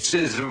 Yeah, it's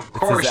of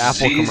course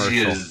Apple as easy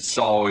commercial. as it's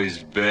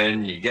always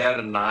been. You get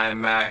an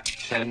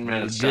iMac, 10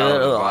 minutes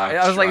out of the box.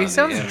 I was like, he on the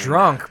sounds internet.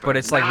 drunk, but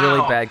it's like really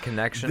Now, bad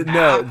connection.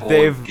 No, Apple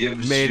they've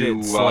gives made you,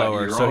 it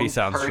slower, your so he own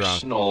sounds drunk.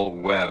 personal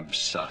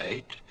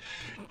website.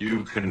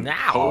 You can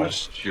Now.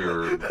 post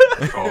your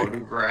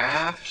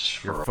photographs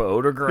for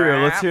Photographs. Here,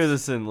 let's hear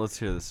this in real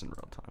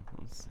time.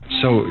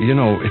 So,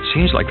 it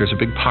seems like there's a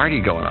big party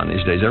going on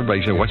these days.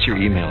 Everybody's saying, what's your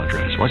email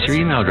address? What's your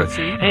email address?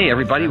 Hey,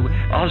 everybody,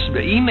 I'll just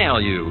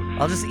email you.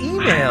 I'll just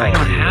email. I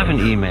don't have an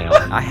email.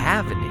 I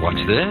have an email.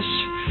 What's this?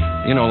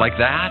 Like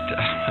that?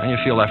 And you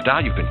feel left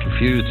out. You've been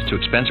confused. It's too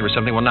expensive or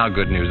something. Well, now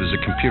good news. There's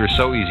a computer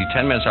so easy.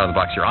 10 minutes out of the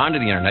box. You're onto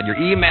the internet. You're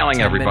emailing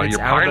 10 everybody. minutes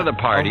You're out part of of the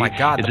party. Oh, my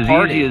God, it's the as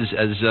party. easy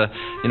as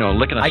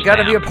licking a I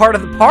gotta be a stamp. part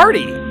of the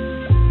party.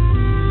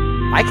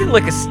 I can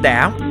lick a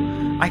stamp.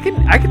 I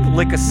can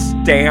lick a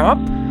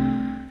stamp.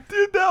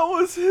 Dude, that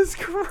was his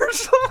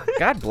commercial.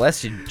 God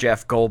bless you,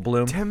 Jeff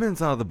Goldblum. 10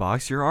 minutes out of the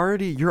box, you're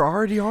already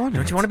on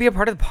Don't it. you want to be a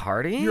part of the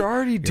party? You're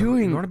already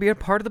doing. You want to be a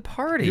part of the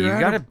party. You're You out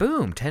got of- it.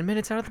 Boom. 10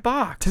 minutes out of the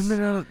box. 10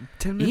 minutes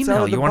out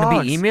Email. of the You want box.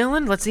 to be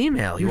emailing? Let's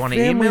email. You Your want to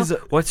email?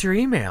 family's- What's your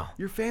email?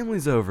 Your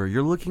family's over.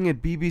 You're looking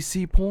at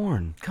BBC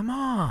porn. Come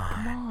on.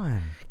 Come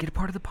on. Get a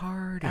part of the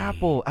party.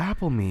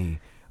 Apple me.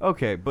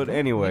 Okay, but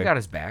anyway. He got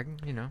his bag,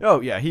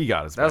 Oh yeah, he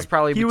got his. That was bag.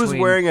 probably he was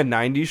between- wearing a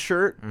 '90s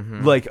shirt,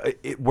 like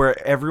where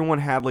everyone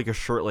had like a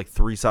shirt like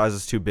 3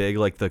 sizes too big.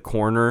 Like the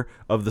corner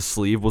of the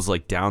sleeve was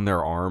like down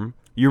their arm.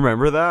 You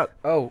remember that,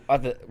 Oh,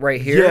 right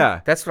here?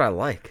 Yeah. That's what I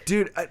like.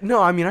 dude?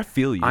 No, I mean I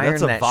feel you. Iron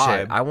That's a that vibe.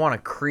 shit. I want a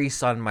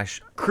crease on my...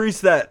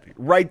 Crease that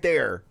right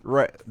there,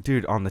 right,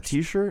 dude. On the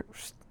t-shirt.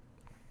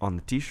 On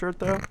the t-shirt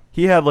though,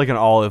 he had like an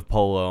olive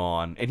polo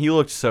on, and he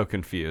looked so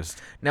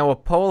confused. Now, a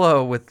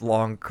polo with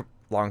long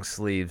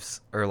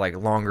sleeves, or like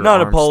longer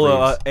Not a arm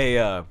polo, sleeves.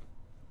 a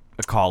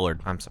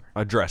collared, I'm sorry.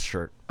 a dress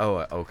shirt.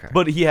 Oh, okay.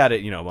 But he had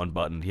it,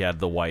 unbuttoned. He had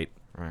the white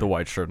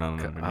shirt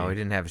on. Oh, he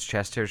didn't have his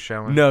chest hair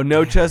showing?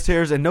 No chest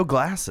hairs and no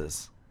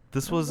glasses.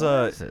 This was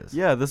glasses.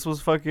 yeah, this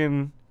was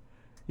fucking.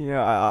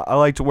 Yeah, I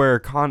like to wear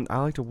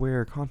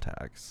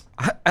contacts.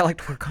 I like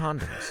to wear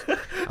condoms.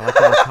 I like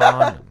to wear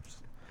condoms.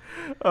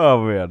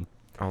 Oh man.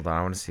 Hold on,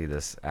 I want to see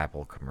this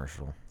Apple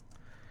commercial.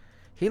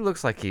 He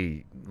looks like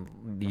he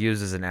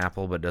uses an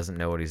Apple but doesn't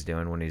know what he's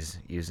doing when he's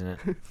using it.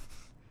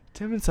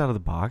 10 minutes out of the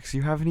box,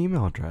 you have an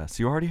email address.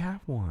 You already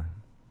have one.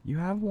 You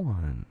have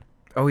one.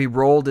 Oh, he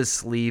rolled his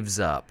sleeves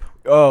up.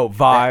 Oh,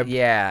 vibe.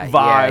 Yeah,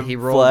 Vibe. he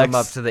rolled them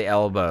flex, up to the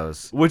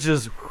elbows. which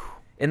is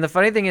And the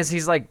funny thing is,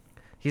 he's like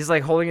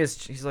holding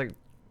he's like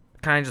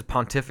kind of just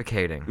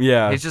pontificating.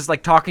 Yeah. He's just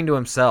like talking to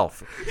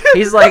himself.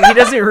 He's like, he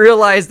doesn't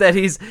realize that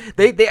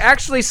they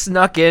actually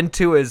snuck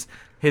into his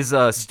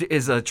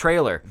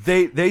trailer.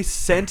 they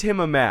sent him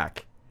a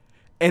Mac,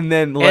 and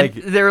then like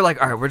And they're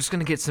like, all right, we're just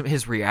gonna get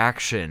his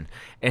reaction,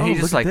 and Oh,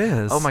 he's just look like, at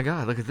this. oh my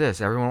god, look at this!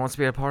 Everyone wants to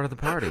be a part of the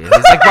party. And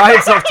he's like by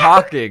himself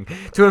talking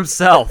to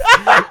himself.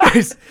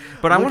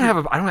 But I want to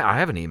have I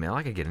have an email.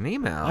 I could get an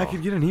email. I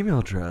could get an email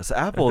address.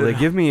 Apple, they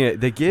give me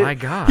My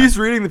God. He's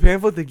reading the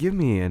pamphlet. They give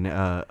me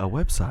a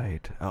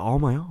website all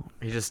my own.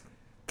 He just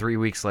 3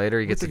 weeks later,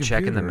 he gets With a the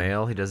check in the computer.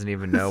 mail. He doesn't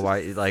even know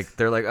why. Like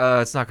they're like,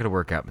 it's not gonna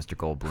work out, Mr.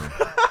 Goldblum.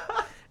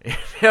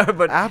 Yeah,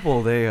 but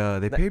Apple,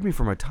 they paid me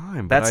for my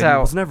time, but that's I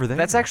how was never there.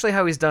 That's actually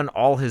how he's done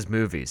all his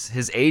movies.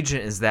 His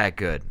agent is that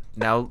good.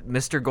 Now,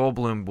 Mr.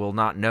 Goldblum will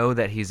not know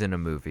that he's in a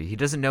movie. He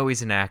doesn't know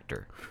he's an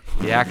actor.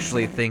 He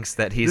actually thinks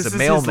that he's This a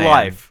is his mailman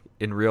life.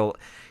 in real.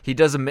 He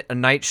does a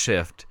night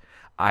shift.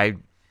 I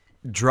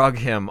drug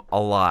him a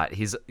lot.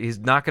 He's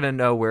not gonna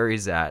know where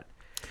he's at.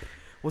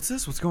 What's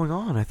this? What's going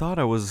on? I thought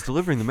I was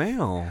delivering the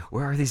mail.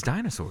 Where are these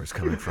dinosaurs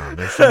coming from?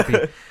 There shouldn't be.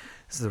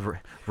 This is the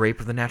rape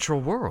of the natural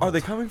world. Are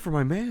they coming for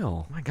my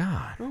mail? Oh my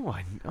God.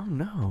 Oh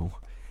no.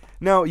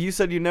 Now you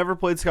said you never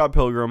played Scott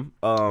Pilgrim.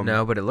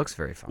 No, but it looks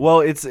very fun. Well,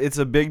 it's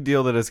a big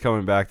deal that it's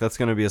coming back. That's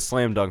going to be a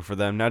slam dunk for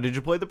them. Now, did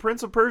you play the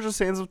Prince of Persia: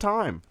 Sands of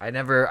Time? I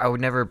would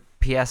never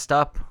PS'd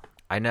up.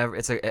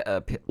 It's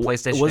a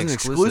PlayStation It wasn't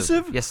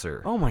exclusive? Yes,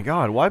 sir. Oh my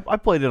God! Well, I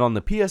played it on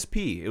the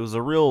PSP. It was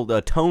a real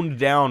toned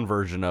down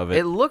version of it.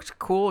 It looked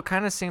cool. It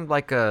kind of seemed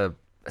like a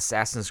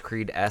Assassin's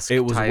Creed-esque. It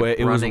was type way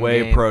running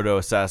game. proto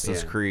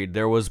Assassin's Yeah. Creed.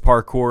 There was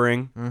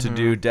parkouring to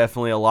do.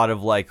 Definitely a lot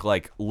of like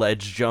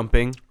ledge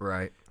jumping.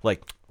 Right.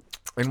 Like,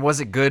 And was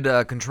it good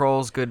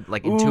controls? Good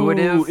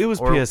intuitive? Ooh, it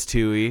was Or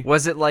PS2-y.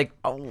 Was it like?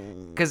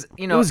 Because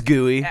It was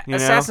gooey.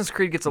 Assassin's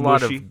Creed gets a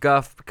lot Mushy. of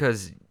guff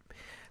because,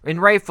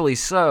 and rightfully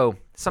so.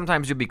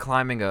 Sometimes you'll be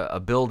climbing a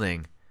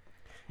building,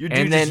 Your dude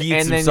and then just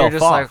yeets you're himself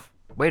just off.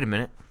 like, wait a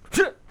minute.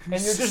 And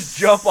you just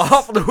jump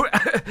off the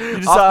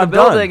just off thought, the "I'm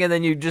building, done." and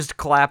then you just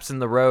collapse in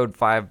the road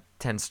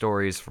 5-10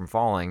 stories from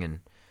falling, and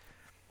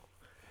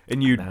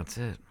And you that's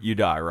it. you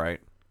die, right?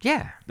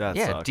 Yeah, That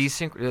yeah. sucks.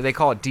 They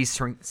call it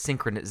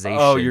desynchronization.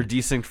 Oh, you're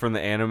desynced from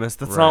the Animus.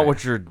 That's Right. not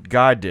what your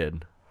guy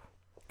did.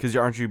 Because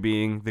aren't you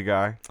being the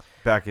guy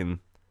back in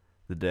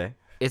the day?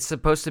 It's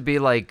supposed to be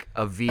like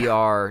a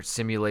VR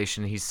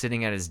simulation. He's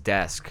sitting at his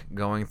desk,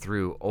 going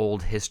through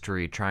old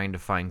history, trying to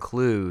find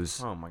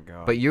clues. Oh my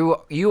God! But you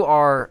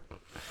are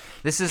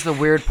This is the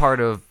weird part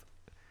of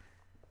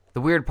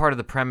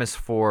the premise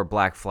for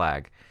Black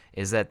Flag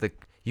is that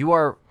you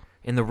are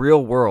in the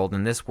real world.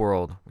 In this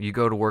world, you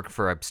go to work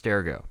for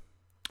Abstergo,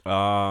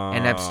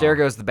 and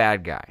Abstergo's the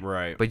bad guy,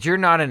 right? But you're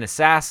not an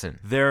assassin.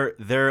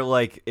 They're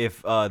like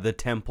if the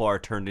Templar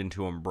turned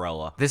into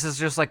Umbrella. This is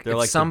just like They're if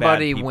like the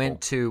somebody bad people.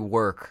 went to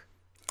work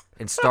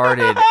and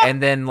started,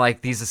 and then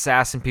like these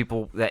assassin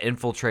people that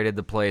infiltrated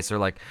the place are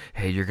like,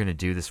 "Hey, you're gonna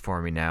do this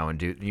for me now," and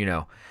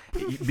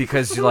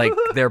because like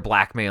they're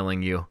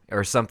blackmailing you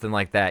or something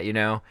like that,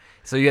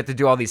 So you have to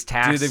do all these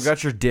tasks. Dude, they've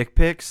got your dick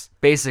pics,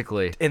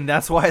 basically, and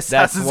that's why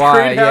Assassin's That's why,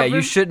 Creed yeah, happened?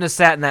 you shouldn't have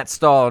sat in that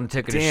stall and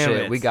taken a Damn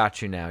shit. it. We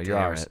got you now. You're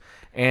Damn ours. it.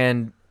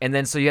 And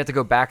then so you have to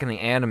go back in the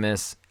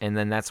Animus, and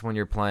then that's when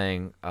you're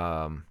playing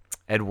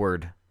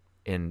Edward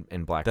in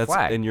Black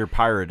Flag. And you're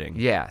pirating.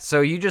 Yeah.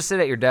 So you just sit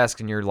at your desk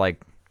and you're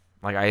like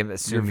I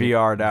assume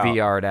You're VR'd out.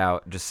 VR'd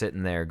out, just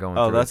sitting there going.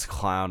 Oh, through that's it.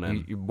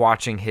 clowning. You're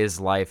watching his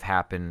life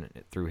happen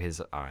through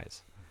his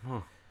eyes.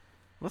 Huh.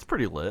 That's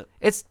pretty lit.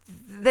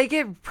 They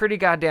get pretty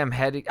goddamn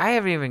heady. I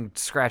haven't even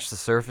scratched the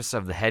surface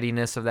of the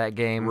headiness of that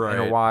game in a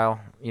Right. while.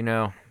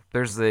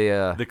 There's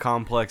the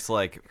complex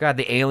God,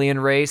 the alien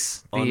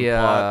race. there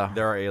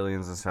are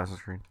aliens in Assassin's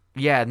Creed.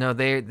 Yeah, no,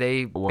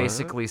 they What?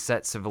 basically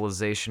set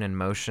civilization in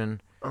motion.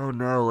 Oh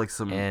no, like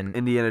some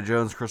Indiana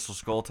Jones Crystal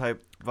Skull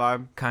type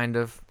vibe. Kind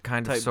of,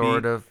 Type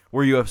sort beat? of.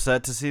 Were you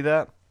upset to see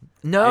that?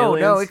 No,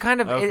 Aliens? it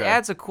kind of it Okay.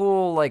 adds a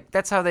cool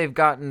that's how they've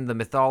gotten the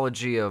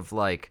mythology of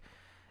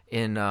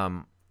in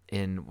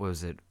what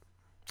was it?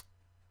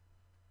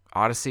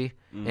 Odyssey.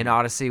 In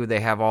Odyssey, they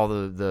have all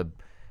the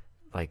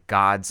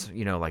gods,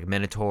 like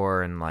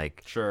Minotaur and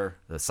Sure.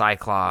 the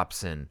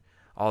Cyclops and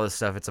all this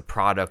stuff. It's a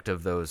product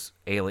of those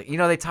alien.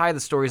 They tie the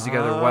stories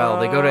together well.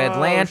 They go to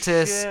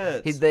Atlantis.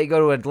 shit. They go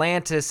to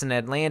Atlantis, and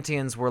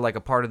Atlanteans were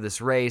a part of this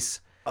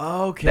race.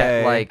 Okay.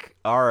 That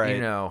all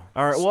right. All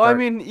right. Well, I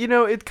mean,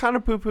 it's kind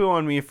of poo-poo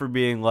on me for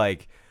being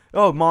like,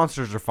 oh,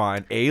 monsters are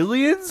fine.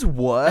 Aliens?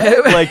 What?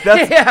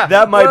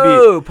 That might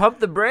Whoa, pump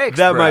the brakes.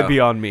 That bro. might be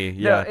on me.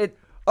 Yeah. No,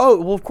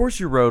 Oh, well, of course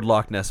you rode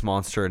Loch Ness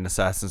Monster in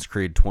Assassin's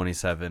Creed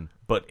 27,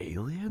 but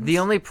aliens? The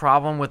only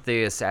problem with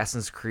the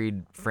Assassin's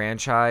Creed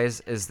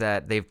franchise is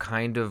that they've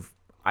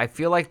I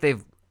feel like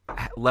they've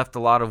left a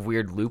lot of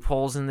weird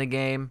loopholes in the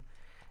game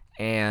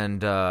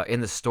and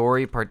in the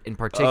story in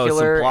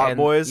particular. Some plot and,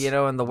 boys?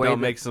 and the way don't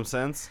that make some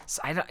sense?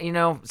 I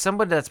don't,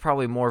 somebody that's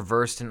probably more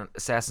versed in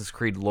Assassin's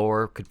Creed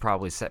lore could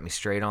probably set me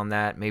straight on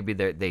that. Maybe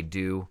they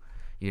do,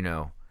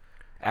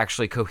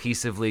 actually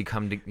cohesively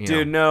come to.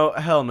 Dude, no,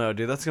 hell no,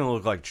 dude. That's gonna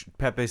look like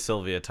Pepe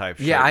Sylvia type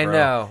shit. Yeah, I bro.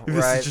 know, This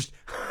right? is just.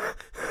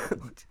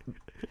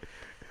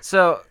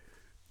 So,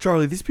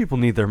 Charlie, these people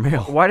need their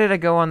mail. why did I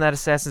go on that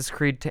Assassin's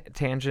Creed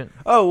tangent?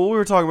 Oh, well, we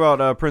were talking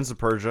about Prince of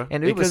Persia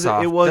And because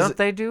Ubisoft, it was. don't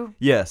they do?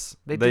 Yes,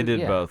 They they do, did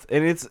yeah. both,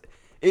 and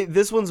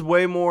this one's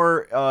way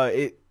more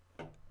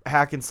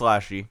hack and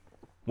slashy,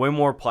 way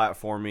more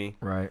platformy.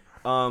 Right.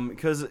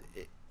 Because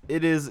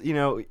it is,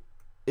 it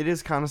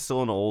is kind of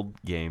still an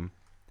old game.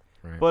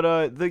 Right.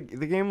 But the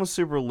game was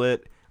super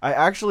lit.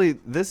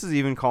 This is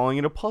even calling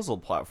it a puzzle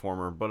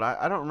platformer, but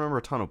I don't remember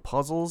a ton of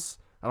puzzles.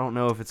 I don't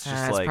know if it's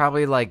just it's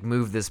probably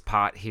move this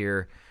pot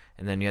here,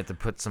 and then you have to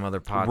put some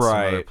other pots some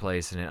other Right.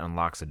 place, and it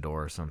unlocks a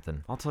door or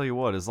something. I'll tell you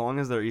what, as long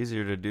as they're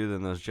easier to do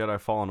than those Jedi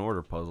Fallen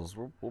Order puzzles,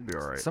 we'll be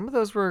all right. Some of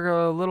those were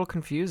a little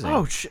confusing.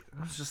 Oh shit!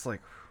 I was just like,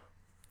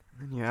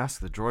 then you ask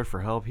the droid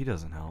for help, he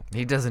doesn't help.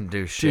 He doesn't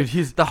do shit.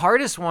 Dude, the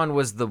hardest one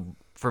was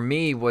for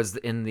me was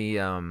in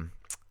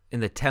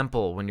the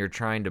temple when you're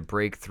trying to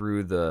break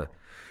into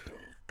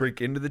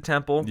the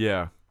temple.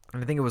 Yeah.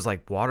 And I think it was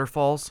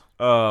waterfalls.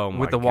 Oh my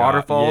with the God,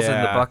 waterfalls and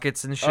the yeah.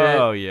 buckets and shit.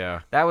 Oh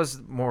yeah. That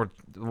was more.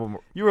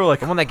 You were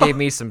like the one that gave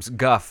me some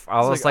guff. I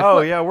was like, oh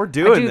what? yeah, we're I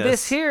doing do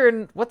this here,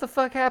 and what the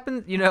fuck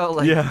happened?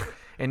 Yeah.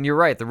 And you're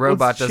right. The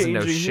robot What's doesn't know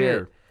changing shit.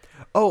 here?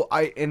 Oh,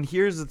 and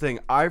here's the thing.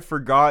 I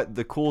forgot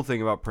the cool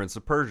thing about Prince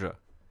of Persia.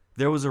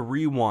 There was a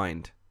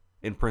rewind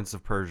in Prince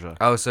of Persia.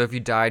 Oh, so if you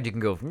died, you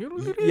can go.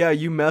 Yeah,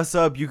 you mess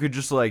up, you could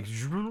just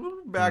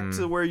back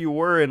to where you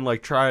were and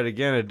try it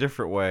again a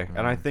different way.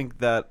 And I think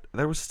that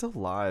there was still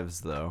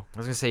lives though. I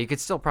was gonna say you could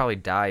still probably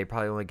die. You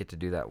probably only get to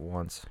do that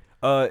once.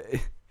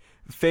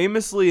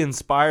 Famously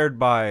inspired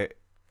by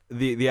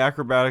the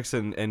acrobatics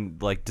and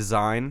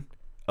design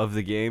of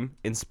the game,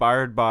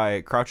 inspired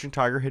by Crouching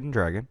Tiger, Hidden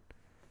Dragon,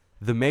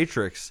 The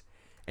Matrix,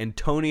 and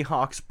Tony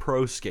Hawk's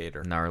Pro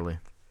Skater. Gnarly.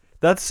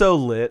 That's so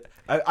lit.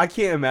 I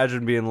can't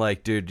imagine being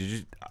like,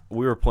 dude,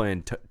 we were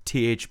playing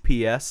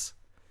THPS.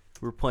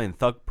 We were playing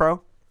Thug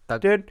Pro.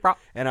 Dude.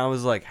 And I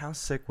was like, how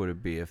sick would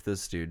it be if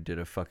this dude did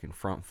a fucking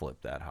front flip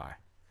that high?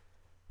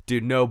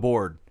 Dude, no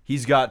board.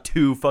 He's got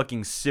 2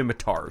 fucking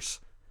scimitars.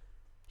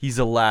 He's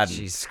Aladdin.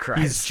 Jesus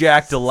Christ. He's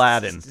jacked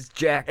Aladdin. He's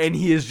jacked. And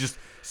he is just...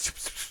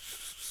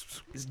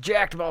 He's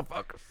jacked,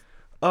 motherfucker.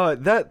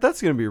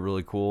 That's going to be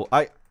really cool.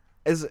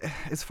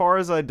 As far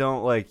as I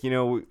don't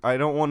I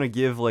don't want to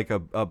give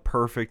a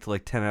perfect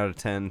 10 out of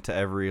 10 to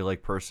every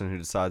person who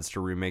decides to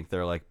remake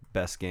their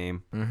best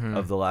game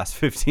of the last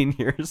 15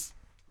 years.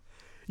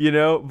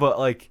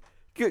 But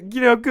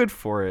good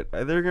for it.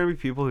 There are gonna be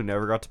people who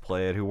never got to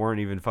play it, who weren't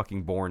even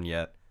fucking born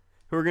yet,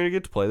 who are gonna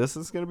get to play this.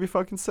 It's gonna be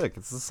fucking sick.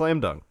 It's a slam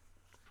dunk.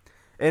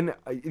 And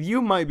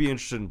you might be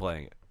interested in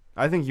playing it.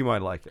 I think you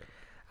might like it.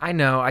 I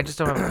know. I just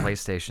don't have a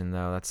PlayStation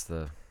though. That's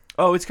the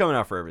Oh, it's coming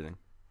out for everything.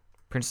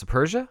 Prince of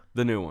Persia?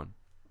 The new one.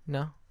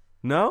 No,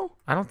 No?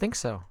 I don't think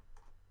so.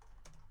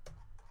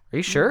 Are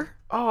you sure?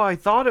 Oh, I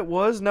thought it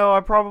was. No, I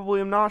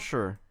probably am not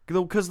sure.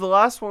 Because the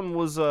last one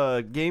was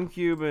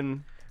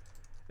GameCube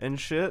and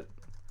shit.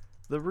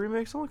 The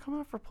remakes only come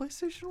out for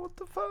PlayStation? What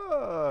the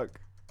fuck?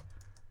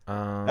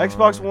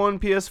 Xbox One,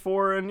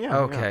 PS4, and yeah.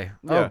 Okay.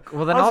 Yeah. Oh,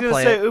 well then I was I'll gonna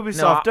play say it.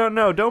 Ubisoft.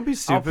 No, Don't be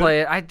stupid. I'll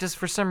play it. I just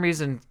for some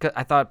reason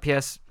I thought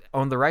PS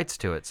owned the rights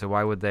to it, so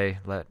why would they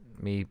let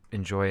me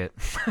enjoy it?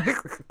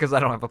 Because I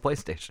don't have a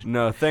PlayStation.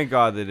 No, thank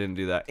God they didn't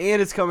do that. And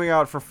it's coming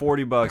out for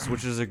 $40,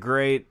 which is a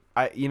great.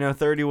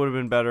 30 would have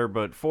been better,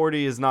 but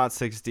 40 is not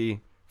 60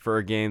 for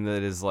a game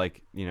that is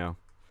like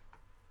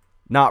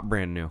not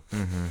brand new.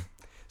 Mm-hmm.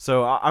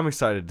 So I'm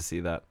excited to see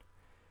that.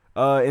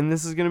 And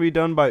this is going to be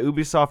done by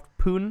Ubisoft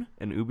Pune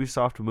and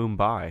Ubisoft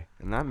Mumbai,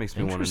 and that makes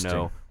me want to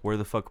know where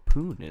the fuck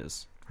Pune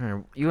is.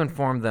 You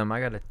informed them. I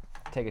gotta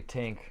take a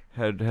tink.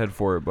 Head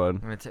for it,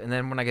 bud. And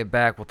then when I get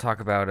back, we'll talk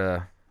about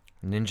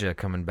Ninja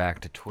coming back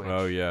to Twitch.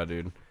 Oh yeah,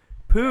 dude.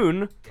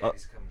 Pune,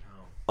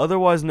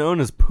 otherwise known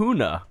as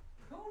Pune.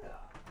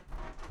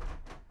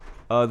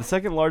 The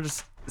second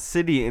largest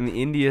city in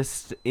the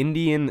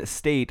Indian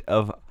state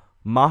of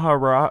Maharashtra,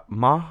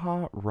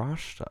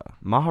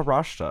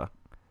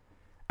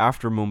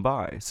 after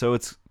Mumbai. So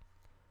it's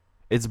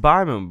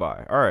by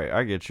Mumbai. All right,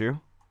 I get you.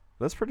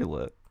 That's pretty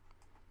lit.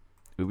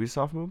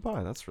 Ubisoft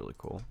Mumbai. That's really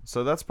cool.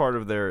 So that's part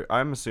of their.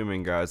 I'm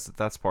assuming, guys,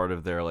 that's part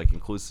of their like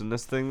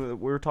inclusiveness thing that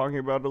we were talking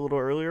about a little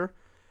earlier.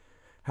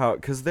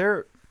 Because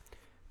they're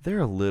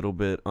a little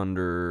bit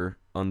under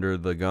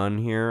the gun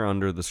here,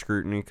 under the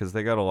scrutiny, because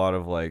they got a lot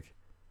of like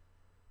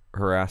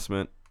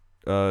harassment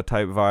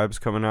type vibes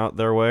coming out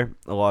their way.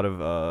 A lot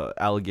of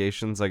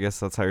allegations. I guess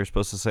that's how you're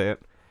supposed to say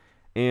it.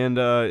 And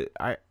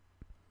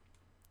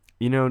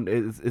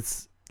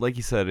it's like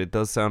you said, it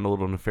does sound a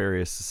little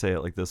nefarious to say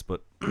it like this,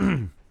 but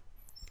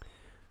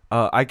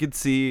I could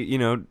see,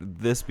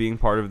 this being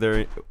part of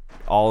their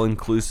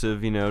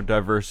all-inclusive,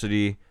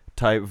 diversity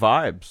type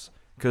vibes.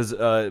 Because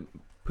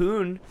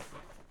Pune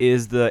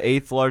is the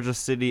 8th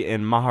largest city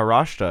in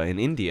Maharashtra in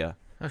India.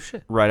 Oh,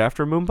 shit. Right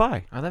after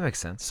Mumbai. Oh, that makes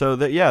sense. So,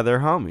 they're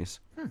homies.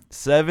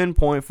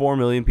 7.4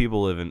 million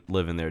people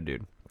live in there,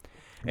 dude.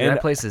 And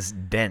that place is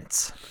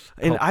dense.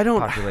 And I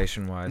don't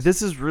population-wise.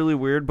 This is really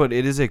weird, but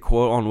it is a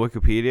quote on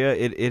Wikipedia.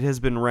 It has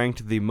been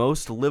ranked the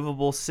most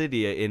livable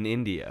city in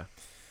India,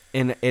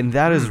 and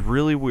that is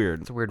really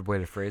weird. It's a weird way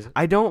to phrase it.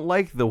 I don't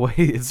like the way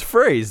it's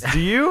phrased. Do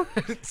you?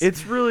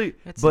 It's really.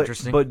 It's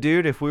interesting. But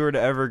dude, if we were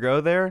to ever go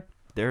there,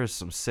 there is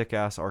some sick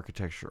ass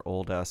architecture,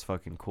 old ass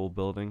fucking cool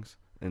buildings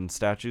and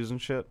statues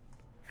and shit.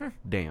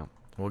 Damn.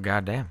 Well,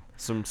 goddamn.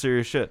 Some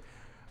serious shit.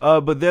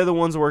 But they're the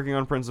ones working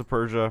on Prince of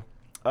Persia.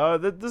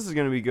 This is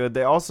going to be good.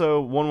 They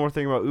also, one more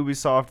thing about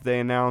Ubisoft,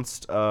 they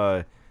announced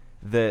that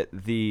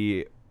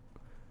the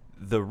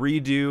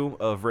redo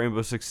of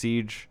Rainbow Six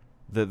Siege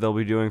that they'll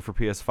be doing for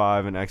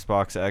PS5 and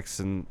Xbox X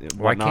and whatnot.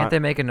 Why can't they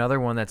make another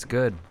one that's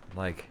good?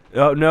 Like,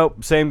 oh,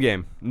 nope, same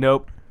game.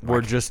 Nope.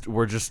 We're just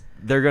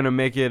they're going to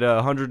make it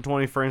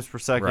 120 frames per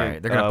second.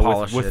 Right, they're going to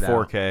polish with it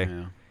 4K. out.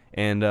 Yeah.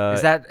 And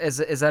is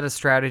that a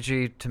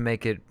strategy to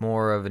make it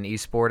more of an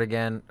esport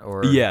again,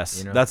 or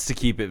yes, that's to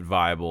keep it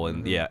viable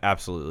and yeah,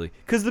 absolutely.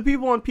 Because the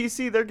people on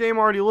PC, their game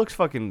already looks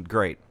fucking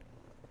great,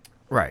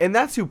 right? And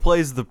that's who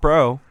plays the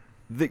pro.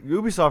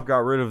 Ubisoft got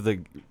rid of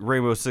the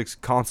Rainbow Six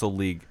console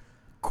league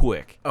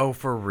quick. Oh,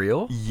 for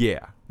real?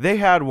 Yeah, they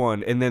had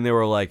one, and then they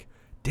were like,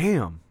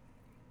 "Damn,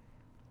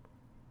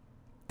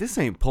 this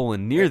ain't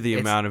pulling near the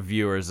amount of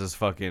viewers as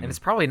fucking." And it's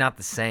probably not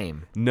the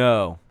same.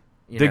 No,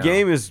 the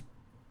game is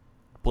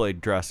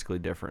played drastically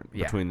different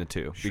between the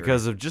two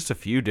because of just a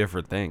few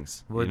different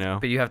things,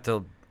 But you have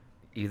to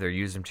either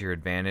use them to your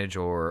advantage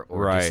or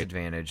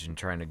disadvantage and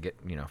trying to get,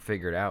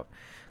 figure it out,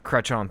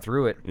 crutch on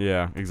through it.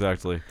 Yeah,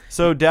 exactly.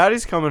 So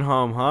Daddy's coming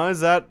home, huh?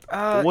 Is that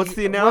what's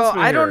the announcement?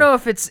 Well, I don't know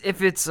if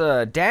it's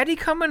Daddy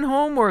coming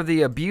home or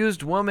the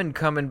abused woman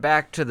coming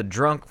back to the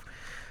drunk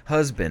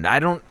husband.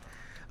 I'm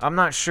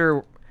not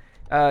sure.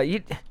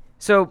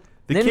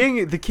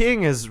 The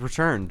king has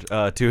returned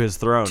to his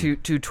throne.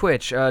 To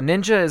Twitch.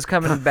 Ninja is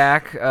coming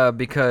back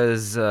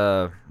because,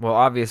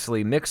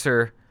 obviously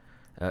Mixer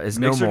is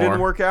no more. Mixer didn't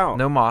work out.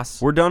 No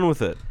moss. We're done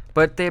with it.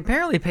 But they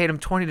apparently paid him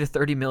 $20 to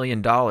 $30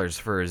 million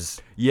for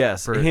his...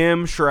 Yes,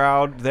 him,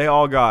 Shroud, they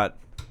all got...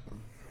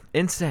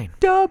 Insane.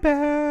 Dough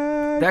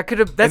bag. That's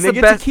the best. And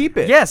they get to keep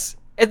it. Yes.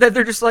 And then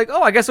they're just like,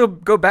 oh, I guess we'll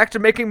go back to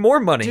making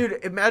more money. Dude,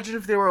 imagine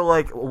if they were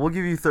like, we'll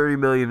give you $30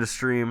 million to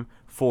stream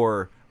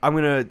for... I'm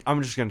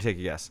just gonna take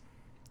a guess.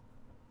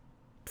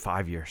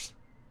 5 years,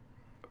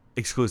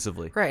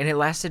 exclusively. Right, and it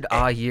lasted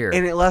a year.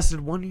 And it lasted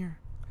 1 year.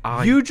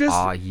 You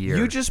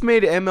just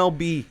made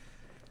MLB,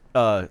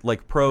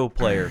 like pro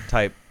player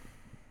type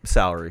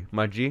salary,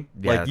 my G.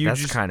 Yeah, like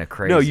that's kind of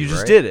crazy. No, you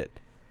just did it.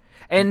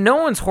 And no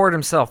one's whored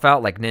himself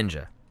out like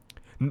Ninja.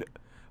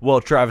 Well,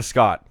 Travis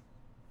Scott.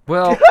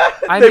 Well,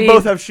 I They mean,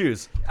 both have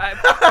shoes.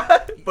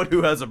 But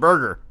who has a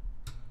burger?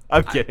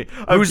 I'm kidding.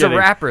 who's a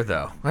rapper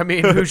though? I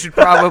mean, who should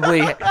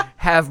probably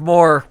have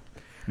more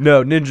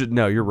No, Ninja.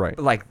 No, you're right.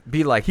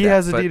 be like He that,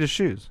 has but- Adidas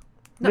shoes.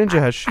 No, Ninja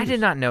has shoes. I did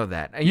not know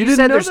that. You You didn't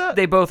said know there's- that?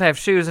 they both have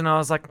shoes, and I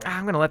was like,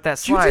 I'm gonna let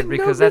that You slide didn't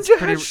because know that's Ninja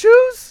pretty. has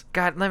shoes?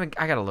 God,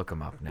 I gotta look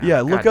them up now.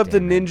 Yeah, look God up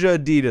the damn it. Ninja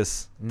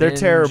Adidas. They're Ninja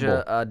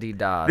terrible.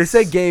 Adidas. They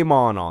say Game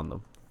On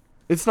them.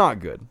 It's not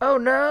good. Oh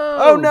no!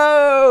 Oh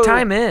no!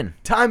 Time in,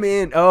 Time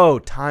in. Oh,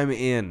 time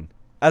in.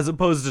 As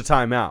opposed to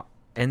time out.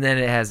 and then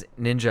it has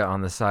Ninja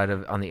on the side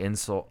of on the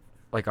insole,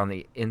 like on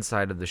the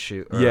inside of the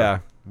shoe. Or Yeah.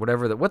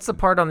 Whatever. What's the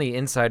part on the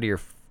inside of your,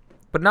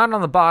 but not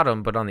on the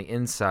bottom, but on the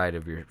inside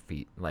of your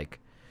feet, like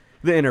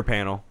The inner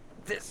panel.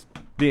 this.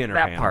 The inner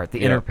That panel. part, the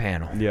Yep. inner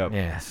panel. Yep.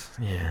 Yes.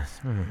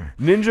 Yes.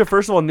 Ninja,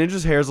 first of all,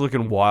 Ninja's hair's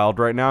looking wild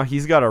right now.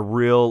 He's got a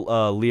real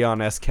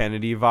Leon S.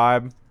 Kennedy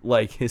vibe.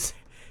 Like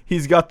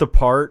he's got the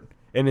part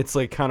and it's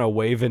like kind of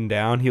waving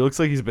down. He looks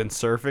like he's been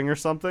surfing or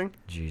something.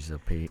 Jeez, oh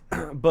Pete.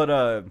 But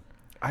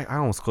I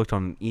almost clicked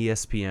on an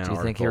ESPN. Do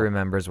you think he article.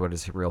 remembers what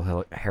his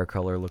real hair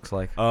color looks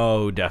like?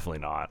 Oh, definitely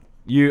not.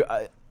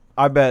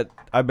 I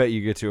bet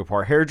you get to a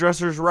part.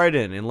 Hairdressers, write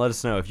in and let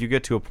us know if you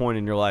get to a point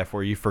in your life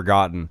where you've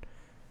forgotten.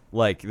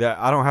 Like that,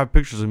 I don't have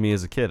pictures of me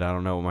as a kid. I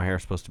don't know what my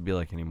hair's supposed to be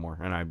like anymore,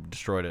 and I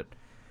destroyed it.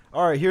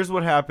 All right, here's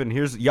what happened.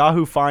 Here's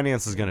Yahoo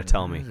Finance is gonna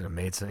tell me.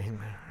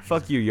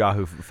 Fuck you,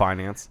 Yahoo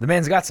Finance. The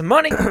man's got some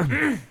money.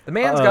 The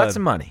man's got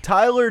some money.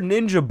 Tyler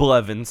Ninja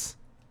Blevins.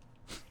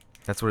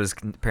 That's what his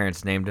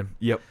parents named him.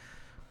 Yep.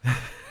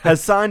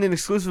 Has signed an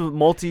exclusive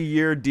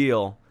multi-year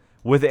deal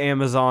with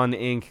Amazon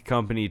Inc.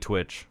 company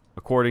Twitch,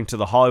 according to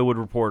the Hollywood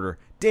Reporter.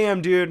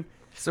 Damn, dude.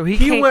 So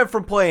he went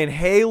from playing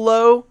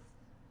Halo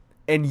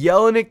and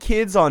yelling at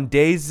kids on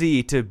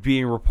DayZ to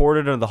being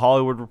reported on the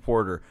Hollywood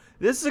Reporter.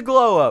 This is a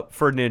glow up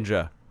for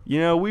Ninja. You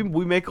know, we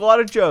make a lot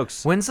of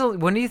jokes. When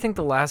do you think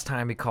the last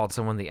time he called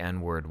someone the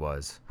N-word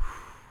was?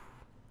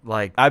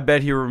 Like, I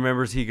bet he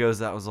remembers. He goes,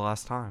 "That was the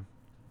last time,"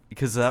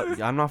 because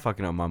I'm not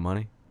fucking up my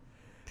money.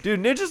 Dude,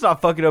 Ninja's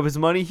not fucking up his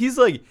money. He's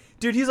like,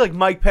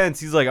 Mike Pence.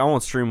 He's like, I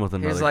won't stream with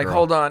another. he's like, girl.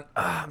 hold on,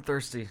 I'm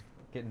thirsty.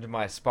 Get into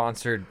my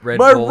sponsored Red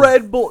My Bull.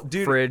 Red Bull,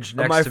 dude. fridge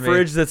next my to me.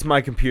 fridge. That's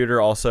my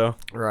computer, also.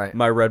 Right.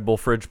 My Red Bull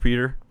fridge,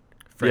 Peter.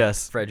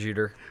 Yes. Fred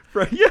Jeter.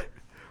 Right. Yeah.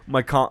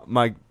 My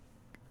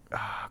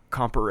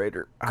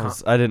comparator.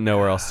 I didn't know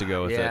where else to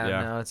go with it.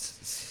 Yeah. No,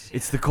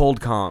 it's the cold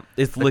comp.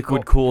 It's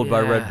liquid cooled by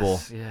Red Bull.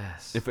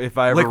 Yes. If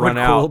I ever Liquid run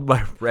out, cooled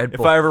by Red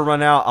Bull. if I ever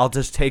run out, I'll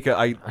just take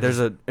there's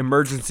an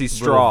emergency Little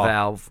straw,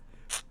 valve.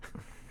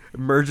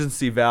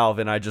 emergency valve,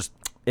 and it's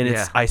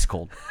Yeah. ice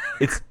cold.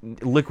 It's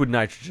liquid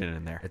nitrogen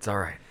in there. It's all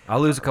right. I'll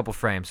lose a couple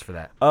frames for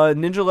that.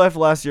 Ninja left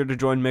last year to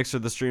join Mixer,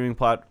 the streaming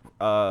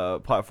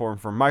platform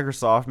from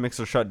Microsoft.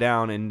 Mixer shut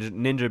down, and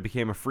Ninja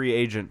became a free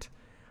agent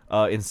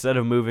instead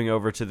of moving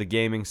over to the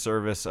gaming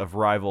service of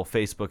rival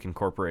Facebook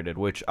Incorporated,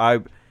 which I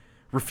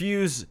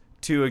refuse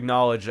to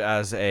acknowledge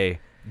as a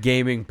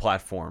gaming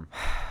platform.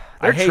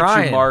 I hate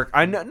trying. you, Mark.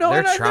 I know. No,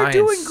 They're they're trying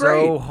doing so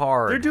great.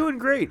 hard. They're doing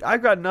great.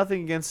 I've got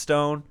nothing against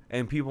Stone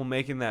and people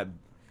making that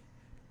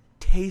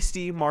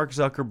tasty Mark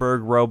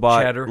Zuckerberg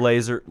robot Cheddar.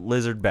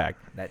 lizard bag.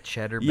 That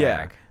cheddar Yeah,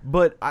 bag.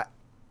 but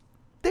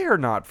they are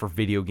not for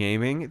video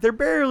gaming. They're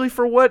barely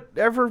for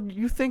whatever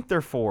you think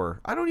they're for.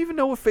 I don't even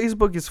know what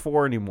Facebook is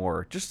for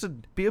anymore. Just to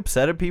be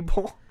upset at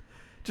people.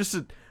 Just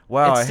to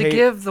wow. It's I to hate,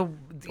 give the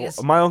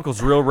it's my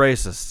uncle's real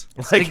racist.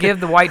 to give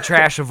the white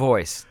trash a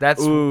voice.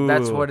 That's Ooh,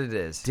 what it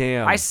is.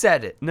 damn. I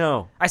said it.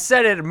 No, I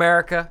said it,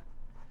 America.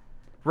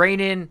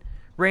 Rein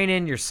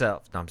in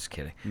yourself. No, I'm just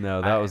kidding.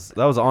 no, that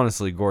was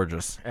honestly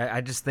gorgeous. I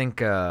just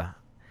think it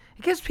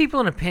gives people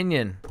an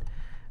opinion,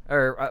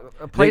 or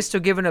a place to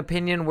give an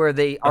opinion where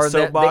they are.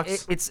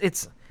 soapbox?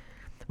 It's.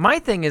 My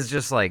thing is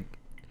just like,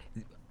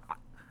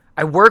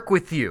 I work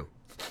with you.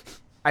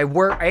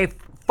 I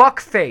fuck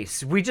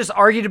face. We just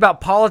argued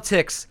about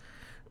politics,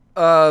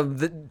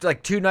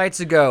 like 2 nights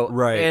ago,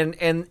 Right.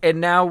 And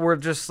now we're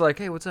just like,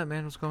 hey, what's up,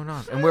 man? What's going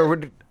on? And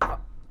we're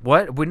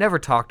what? We never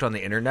talked on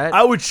the internet.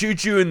 I would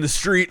shoot you in the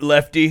street,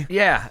 Lefty,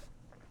 Yeah.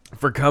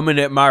 for coming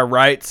at my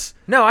rights.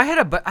 No, I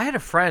had a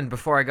friend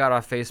before I got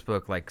off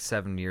Facebook like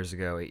 8 years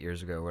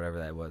ago, whatever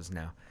that was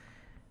now,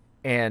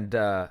 and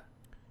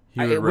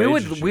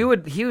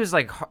he was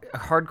like a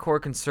hardcore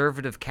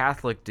conservative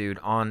Catholic dude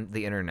on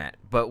the internet,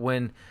 but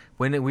when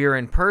we were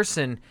in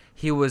person,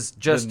 he was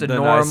just The a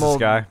normal nicest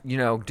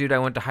guy. Dude I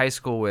went to high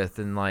school with,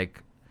 and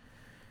like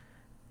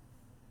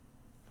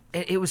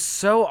it was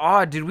so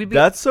odd, dude.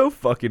 That's so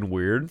fucking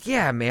weird.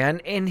 Yeah,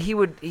 man. And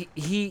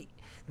the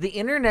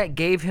internet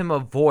gave him a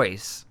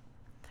voice,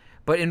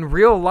 but in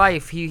real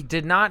life, he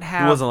did not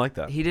have. He wasn't like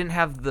that. He didn't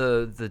have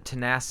the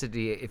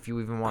tenacity, if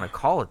you even want to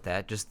call it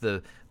that, just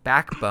the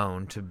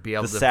backbone to be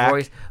able The to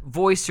sack.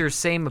 voice your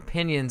same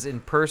opinions in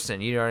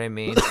person. You know what I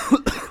mean?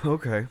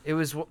 Okay. It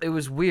was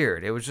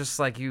weird. It was just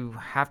like you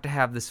have to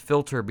have this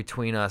filter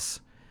between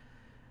us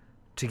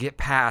to get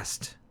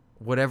past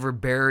whatever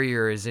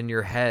barrier is in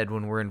your head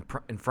when we're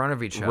in front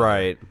of each other.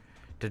 Right.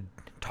 To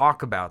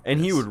talk about this.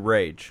 And he would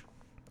rage.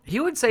 He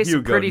would say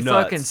some pretty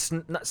fucking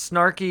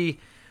snarky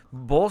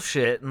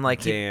bullshit, and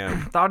like Damn.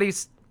 he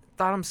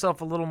thought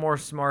himself a little more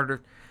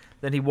smarter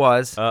than he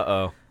was.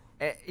 Uh-oh.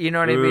 You know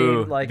what I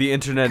mean? Like the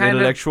internet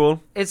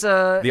intellectual. It's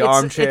armchair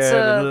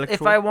intellectual.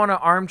 If I want to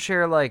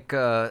armchair like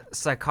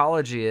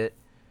psychology it,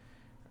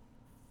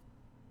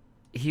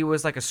 he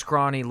was like a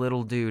scrawny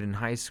little dude in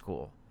high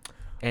school,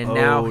 and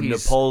now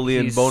he's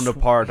Napoleon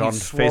Bonaparte on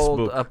he's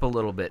Facebook. up a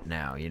little bit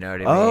now. You know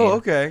what I mean? Oh,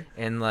 okay.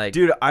 And like,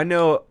 dude, I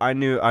know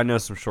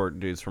some short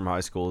dudes from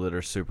high school that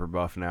are super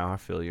buff now. I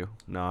feel you.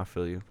 No, I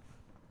feel you.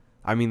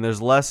 I mean, there's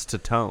less to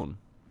tone.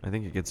 I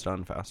think it gets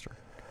done faster.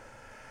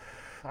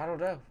 I don't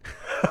know.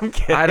 I'm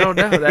kidding. I don't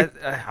know.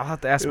 I'll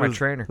have to ask my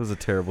trainer. It was a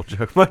terrible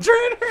joke. My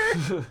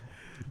trainer.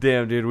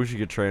 Damn, dude, we should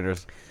get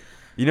trainers.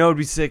 You know, it'd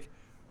be sick.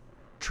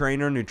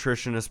 Trainer,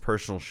 nutritionist,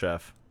 personal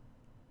chef,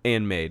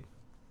 and maid.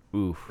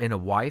 Oof. And a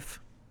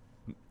wife?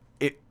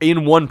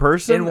 In one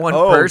person? In one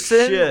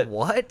person? Shit.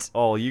 What?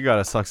 Oh, you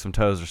gotta suck some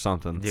toes or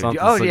something. Dude,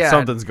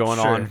 Something's going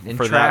sure. on in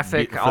for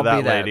traffic. that, I'll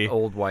that be lady. that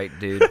old white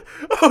dude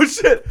Oh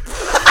shit!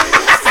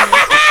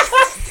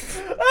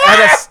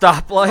 at a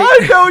stoplight.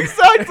 I know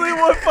exactly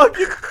what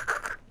fucking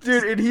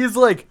dude. And he's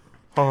like,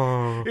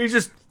 he's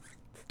just,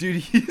 dude.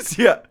 He's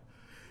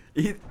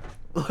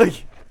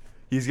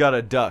he's got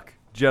a duck,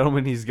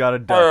 gentlemen. He's got a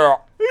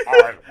duck.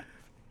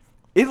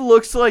 It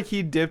looks like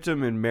he dipped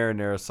him in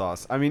marinara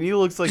sauce. I mean, he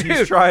looks like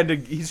he's trying to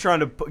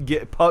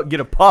get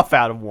a puff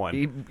out of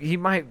one. He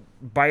might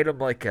bite him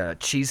like a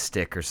cheese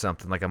stick or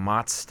something, like a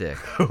Mott stick.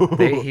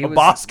 He was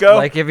Bosco?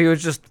 Like if he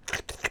was just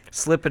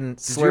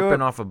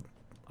slurping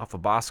off a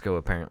Bosco,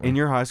 apparently. In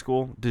your high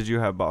school, did you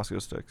have Bosco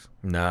sticks?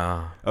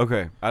 No.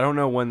 Okay, I don't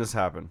know when this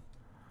happened,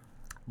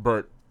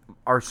 but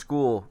our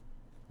school,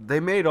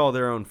 they made all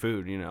their own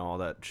food, you know, all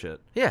that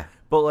shit. Yeah.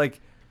 But like,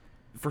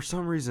 for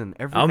some reason,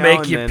 I'll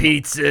make you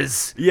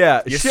pizzas.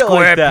 Yeah, your shit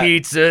square like that.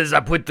 pizzas. I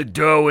put the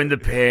dough in the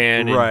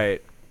pan.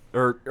 Right.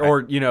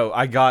 Or you know,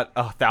 I got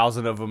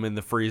 1,000 of them in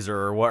the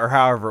freezer or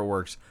however it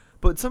works.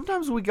 But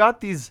sometimes we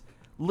got these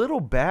little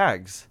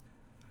bags,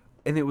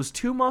 and it was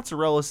 2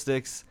 mozzarella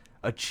sticks,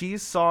 a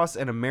cheese sauce,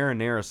 and a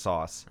marinara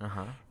sauce.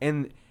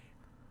 And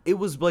it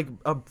was like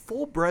a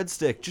full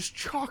breadstick, just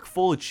chock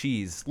full of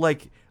cheese,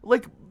 like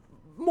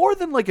more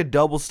than like a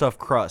double stuffed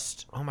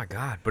crust. Oh my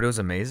god! But it was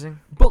amazing.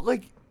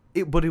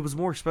 But it was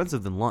more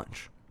expensive than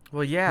lunch.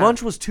 Well, yeah.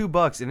 Lunch was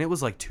 $2, and it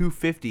was like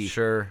 $2.50.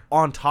 Sure.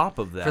 On top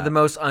of that, for the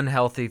most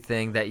unhealthy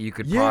thing that you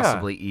could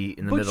possibly eat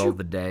in the middle of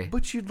the day.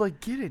 But you'd like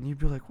get it, and you'd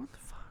be like, "What the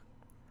fuck?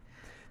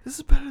 This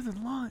is better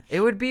than lunch."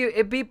 It'd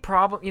be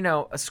problem. You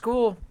know,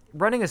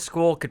 running a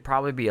school could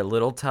probably be a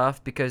little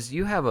tough because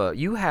you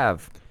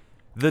have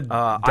the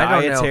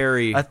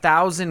dietary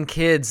 1,000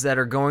 kids that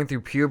are going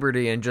through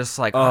puberty and just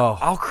like,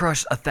 I'll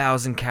crush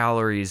 1,000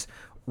 calories.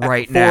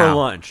 For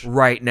lunch.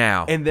 Right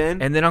now. And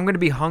then I'm going to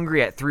be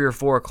hungry at 3 or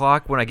 4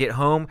 o'clock when I get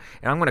home,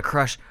 and I'm going to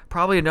crush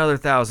probably another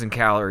 1,000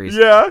 calories.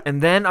 Yeah. And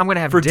then I'm going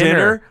to have for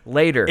dinner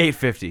later.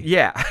 850.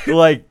 Yeah.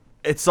 Like,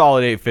 it's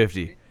solid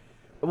 850.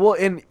 Well,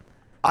 and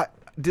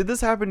did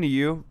this happen to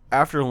you?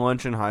 After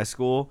lunch in high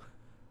school,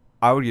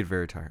 I would get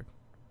very tired.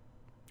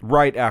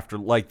 Right after,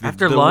 like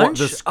after lunch?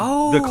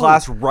 The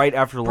class right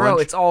after lunch. Bro,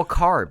 it's all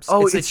carbs.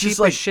 It's the just cheapest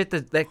like shit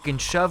that can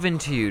shove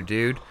into you,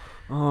 dude.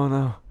 Oh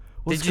no.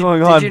 What's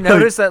going on? Did you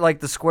notice that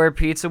like the square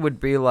pizza would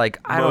be like,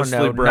 I don't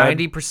know, bread.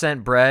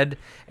 90% bread,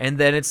 and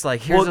then it's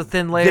like, here's a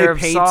thin layer of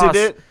sauce. They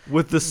painted it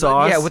with the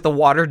sauce. Yeah, with the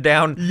watered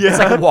down. Yeah. It's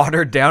like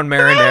watered down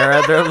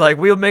marinara. They're like,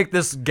 we'll make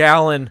this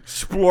gallon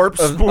of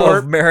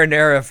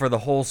marinara for the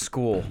whole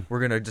school. We're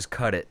going to just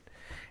cut it.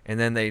 And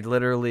then they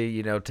literally,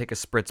 you know, take a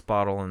spritz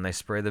bottle and they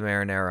spray the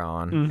marinara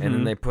on. And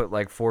then they put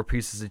like 4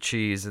 pieces of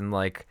cheese and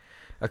like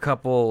a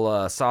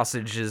couple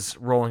sausages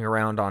rolling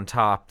around on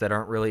top that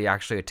aren't really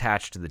actually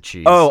attached to the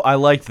cheese. Oh, I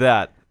liked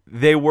that.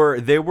 They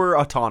were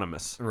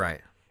autonomous.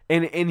 Right.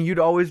 And you'd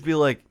always be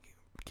like,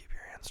 keep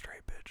your hands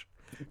straight, bitch.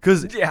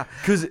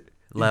 Because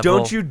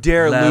don't you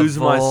dare lose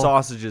my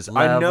sausages.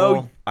 I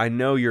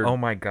know you're. Oh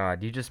my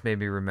god, you just made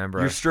me remember.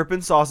 You're stripping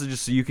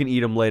sausages so you can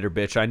eat them later,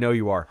 bitch. I know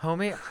you are.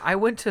 Homie, I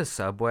went to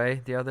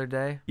Subway the other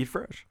day. Eat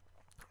fresh.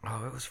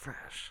 Oh, it was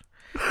fresh.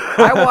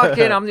 I walk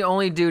in, I'm the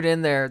only dude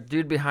in there.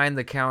 Dude behind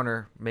the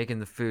counter making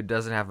the food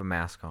doesn't have a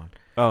mask on.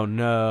 Oh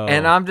no.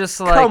 And I'm just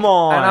like, come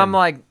on. And I'm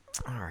like,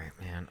 all right,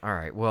 man. All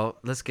right. Well,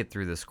 let's get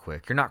through this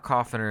quick. You're not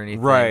coughing or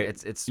anything. Right.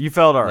 It's you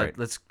felt all right.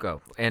 Let's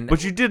go.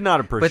 But you did not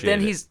appreciate it. But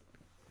then he's.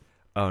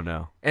 Oh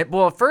no.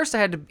 Well, at first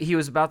he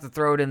was about to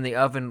throw it in the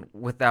oven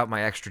without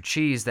my extra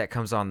cheese that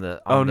comes on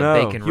the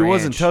bacon ranch. He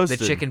wasn't toasted.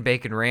 The chicken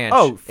bacon ranch.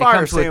 Oh,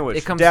 fire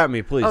sandwich. Dab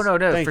me, please. Oh no,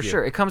 Thank for you.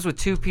 sure. It comes with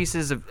 2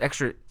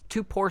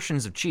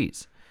 portions of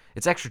cheese.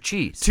 It's extra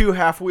cheese. 2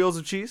 half wheels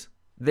of cheese?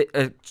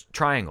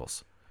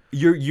 Triangles.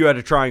 You had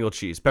a triangle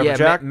cheese. Pepper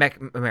jack?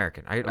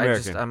 American.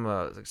 I'm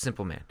a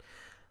simple man.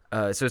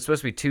 So it's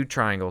supposed to be 2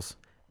 triangles,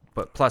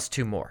 but plus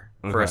 2 more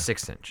for a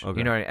 6-inch. Okay.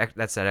 You know,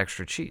 that's that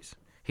extra cheese.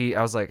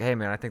 I was like, hey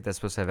man, I think that's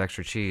supposed to have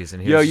extra cheese.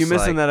 And you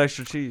missing that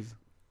extra cheese.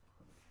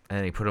 and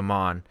then he put them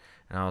on,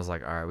 and I was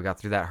like, all right, we got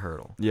through that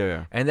hurdle.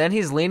 Yeah. And then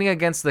he's leaning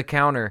against the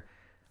counter,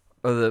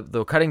 or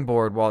the cutting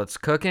board while it's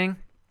cooking,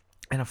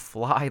 and a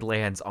fly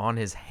lands on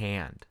his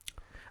hand.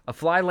 A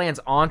fly lands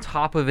on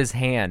top of his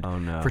hand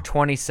for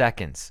 20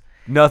 seconds.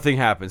 Nothing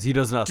happens. He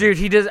does nothing. Dude,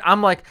 he does.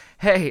 I'm like,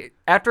 hey,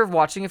 after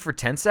watching it for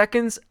 10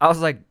 seconds, I was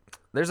like,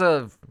 there's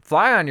a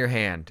fly on your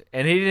hand.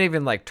 And he didn't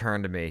even like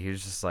turn to me. He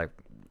was just like,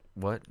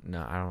 what?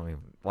 No, I don't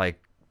even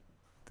like.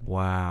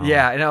 Wow.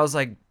 Yeah. And I was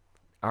like,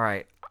 all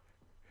right.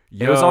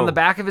 It was on the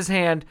back of his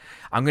hand.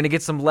 I'm going to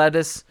get some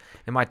lettuce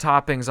and my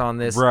toppings on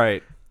this.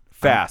 Right.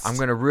 Fast. I'm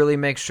going to really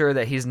make sure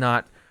that he's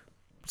not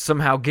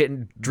somehow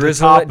getting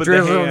top of the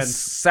drizzling hand.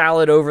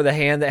 salad over the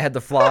hand that had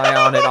the fly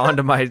on it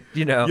onto my,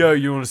 Yo,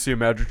 you want to see a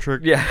magic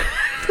trick? Yeah.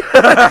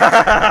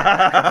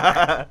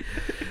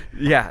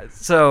 Yeah.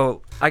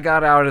 So I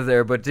got out of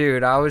there, but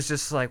dude, I was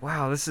just like,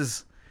 wow, this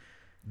is.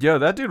 Yo,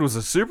 that dude was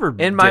a super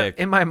in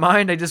dick. my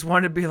mind, I just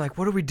wanted to be like,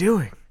 what are we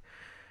doing?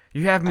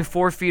 You have me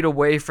 4 feet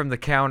away from the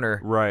counter.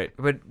 Right.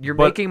 But you're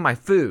making my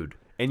food.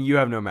 And you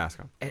have no mask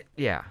on.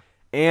 Yeah.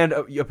 And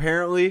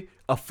apparently,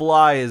 a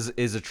fly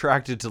is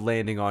attracted to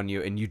landing on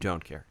you, and you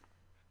don't care.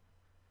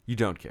 You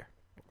don't care.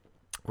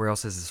 Where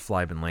else has this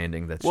fly been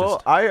landing? That's well,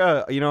 just...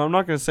 I'm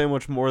not going to say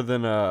much more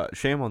than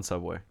shame on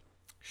Subway.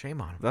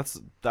 Shame on him. That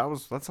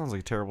sounds like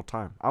a terrible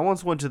time. I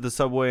once went to the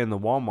Subway in the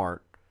Walmart,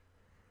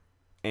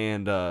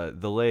 and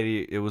the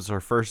lady, it was her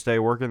first day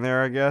working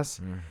there, I guess,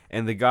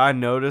 and the guy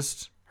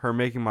noticed her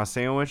making my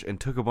sandwich and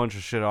took a bunch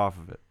of shit off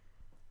of it.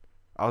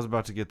 I was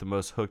about to get the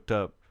most hooked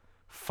up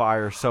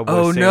fire Subway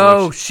sandwich.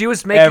 No, she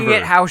was making ever.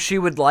 it how she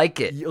would like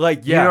it.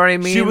 Like, yeah. You know what I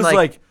mean? She was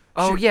like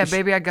oh, yeah,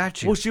 baby, I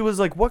got you. Well, she was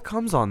like, what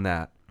comes on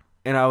that?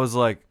 And I was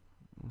like,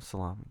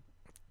 salami,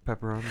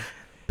 pepperoni,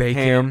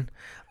 bacon.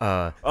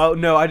 Ham. Oh,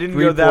 no, I didn't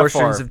 3 go that far.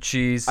 portions of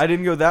cheese. I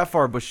didn't go that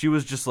far, but she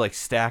was just like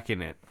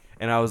stacking it.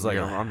 And I was like,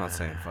 oh, I'm not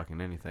saying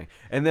fucking anything.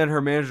 And then her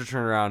manager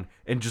turned around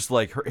and just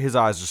like his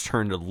eyes just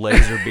turned to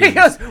laser beams. He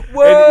goes,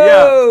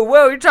 whoa,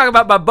 whoa, you're talking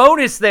about my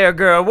bonus there,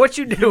 girl. What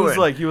you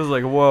doing? He was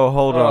like, whoa,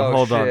 hold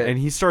on. Shit. And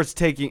he starts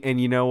taking, and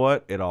you know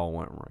what? It all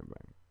went right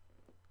back.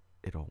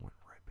 It all went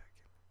right back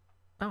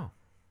in.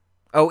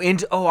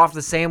 Oh, off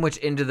the sandwich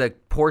into the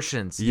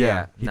portions.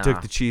 Yeah. He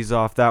took the cheese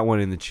off. That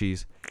went in the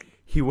cheese.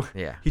 He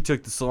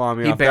took the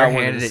salami off. That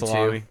went in the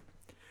salami.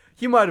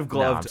 He might have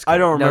gloved. I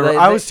don't remember.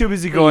 I was too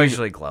busy going.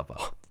 Usually glove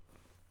up.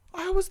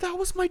 That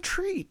was my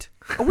treat.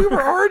 We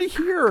were already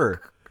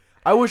here.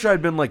 I wish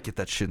I'd been like, get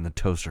that shit in the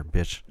toaster,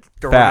 bitch.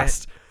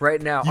 Fast. Right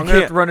now. You I'm gonna have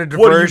can't- to run a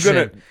what are you diversion.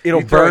 gonna-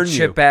 it'll You throw burn a you.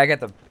 chip bag at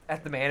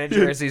the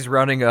manager as he's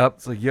running up.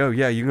 It's like, yo,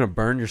 yeah, you're gonna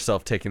burn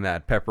yourself taking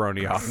that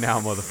pepperoni off now,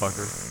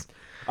 motherfucker.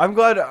 I'm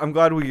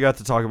glad we got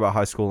to talk about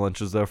high school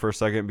lunches though for a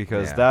second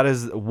because that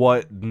is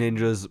what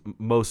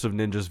most of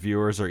Ninja's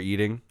viewers are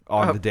eating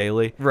on the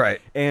daily. Right.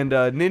 And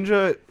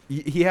Ninja,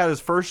 he had his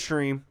first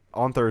stream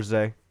on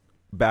Thursday,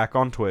 back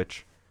on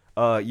Twitch.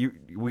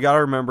 We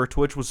gotta remember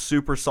Twitch was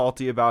super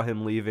salty about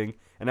him leaving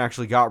and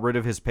actually got rid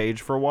of his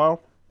page for a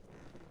while.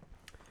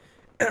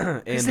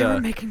 Because they were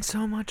making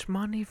so much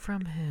money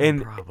from him.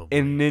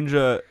 And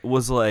Ninja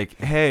was like,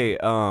 "Hey,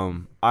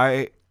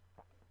 I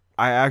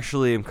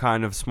actually am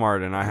kind of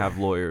smart and I have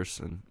lawyers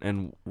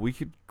and we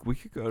could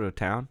go to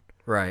town."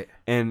 Right.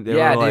 And they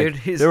yeah, were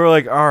like, dude. They were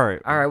like, "All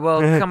right, well,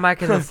 come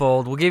back in the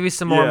fold. We'll give you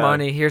some more Yeah.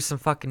 money. Here's some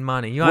fucking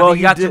money. You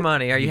he got did- some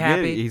money. Are you he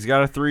happy?" did. He's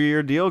got a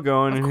 3-year deal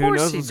going, Of and who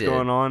course knows he what's did.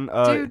 going on?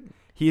 Dude.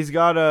 He's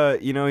got a,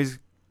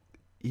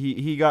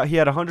 he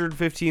had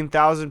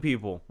 115,000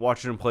 people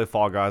watching him play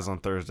Fall Guys on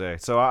Thursday.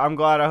 So I'm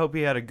glad. I hope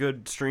he had a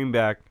good stream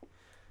back.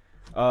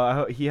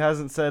 He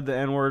hasn't said the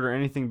N-word or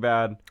anything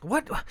bad.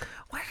 What? I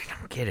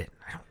don't get it.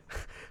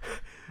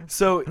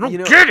 So I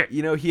don't get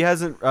it. He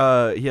hasn't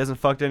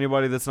fucked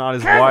anybody that's not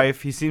his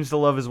wife. He seems to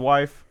love his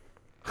wife.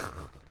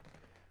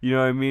 You know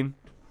what I mean?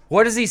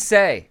 What does he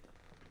say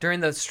during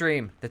the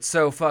stream that's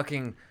so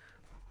fucking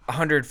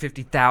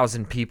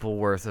 150,000 people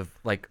worth of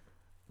like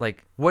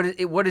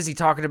what is he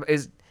talking about?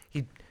 Is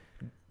he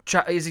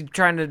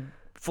trying to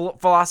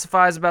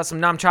philosophize about some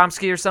Noam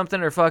Chomsky or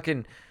something, or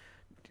fucking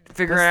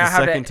figuring out That's how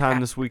the to second time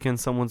this weekend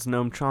someone's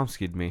Noam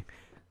Chomsky'd me.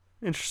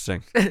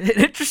 Interesting.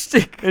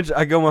 Interesting.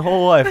 I go my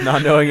whole life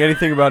not knowing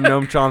anything about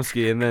Noam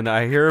Chomsky, and then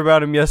I hear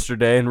about him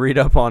yesterday and read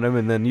up on him,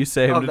 and then you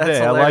say him that's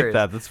today. I like hilarious.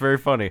 that. That's very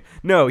funny.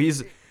 No,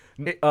 he's is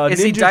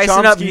Ninja he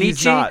dicing up Chomsky, he's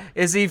Nietzsche? not.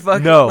 Is he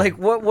fucking No. like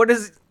what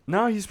is?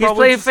 No, he's He's probably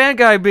playing just- fan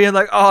guy, being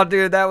like, "Oh,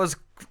 dude, that was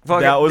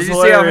fucking. That was did you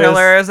see how hilarious.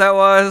 hilarious that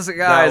was,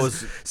 guys?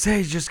 was-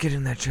 Say, just get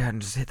in that chat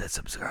and just hit that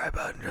subscribe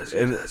button. Just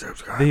hit And that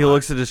subscribe. then he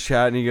looks at his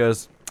chat and he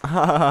goes,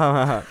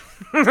 just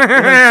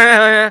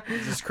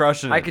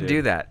crushing it. I could do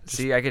dude. that.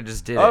 See, I could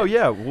just do it. Oh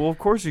yeah, well of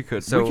course you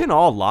could. So- we can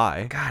all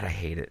lie. God, I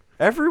hate it.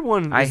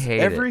 Everyone, I hate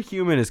every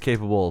human is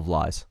capable of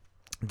lies.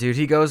 Dude,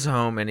 he goes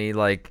home and he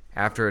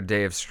after a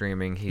day of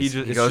streaming, he it's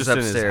goes just in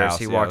his upstairs. house.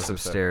 He Yeah, I walks was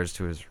upset. upstairs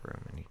to his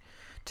room and he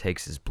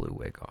takes his blue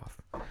wig off.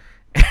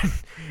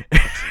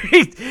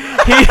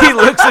 he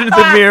looks into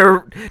the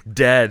mirror,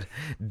 dead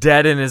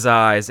in his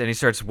eyes, and he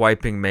starts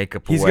wiping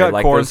makeup away. He's got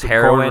like those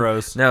heroin.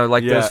 cornrows. No,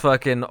 like Yeah. those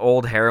fucking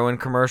old heroin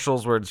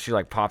commercials where she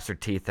like pops her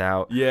teeth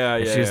out. Yeah,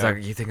 and yeah, she's yeah.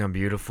 like, "You think I'm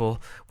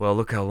beautiful? Well,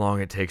 look how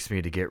long it takes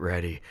me to get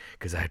ready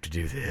because I have to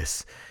do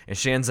this." And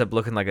she ends up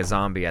looking like a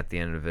zombie at the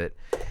end of it,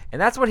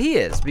 and that's what he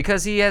is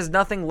because he has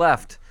nothing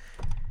left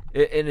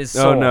in his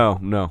soul. Oh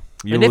no.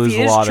 You and if lose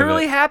he a is lot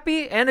truly of it.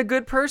 happy and a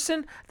good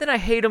person, then I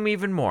hate him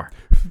even more.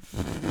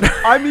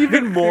 I'm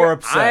even more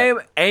upset. I'm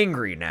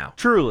angry now.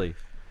 Truly.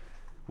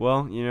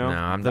 Well, you know, No,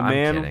 I'm the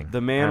kidding. I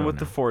man don't with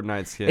the know.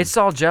 Fortnite skin. It's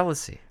all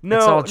jealousy. no,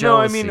 it's all no. I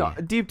jealousy. mean,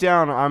 deep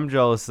down, I'm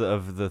jealous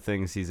of the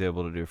things he's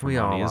able to do for we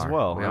money all as are.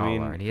 well. We I all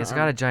mean, are. And he has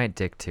got a giant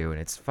dick too,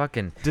 and it's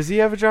fucking. Does he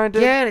have a giant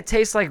dick? Yeah, and it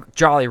tastes like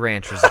Jolly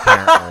Ranchers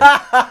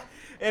apparently.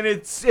 And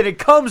it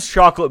comes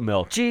chocolate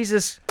milk.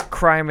 Jesus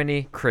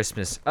criminy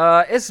Christmas.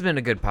 It's been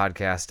a good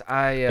podcast.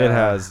 It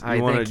has. I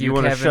You thank want you,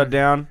 to Kevin. shut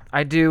down?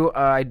 I do.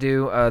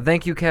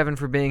 Thank you, Kevin,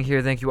 for being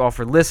here. Thank you all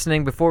for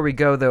listening. Before we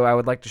go, though, I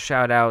would like to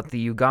shout out the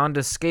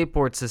Uganda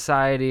Skateboard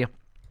Society.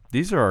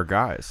 These are our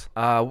guys.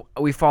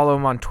 We follow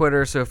them on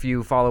Twitter, so if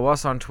you follow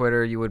us on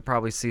Twitter, you would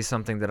probably see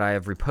something that I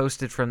have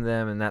reposted from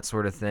them and that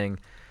sort of thing.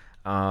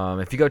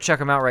 If you go check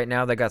them out right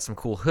now, they got some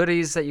cool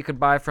hoodies that you could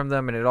buy from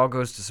them, and it all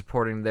goes to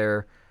supporting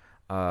their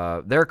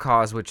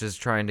cause, which is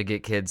trying to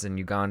get kids in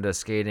Uganda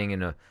skating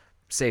in a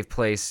safe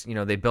place. You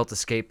know, they built a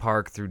skate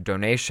park through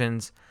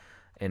donations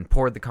and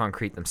poured the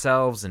concrete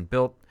themselves and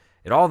built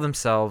it all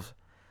themselves.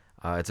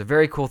 It's a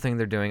very cool thing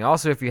they're doing.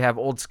 Also, if you have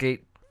old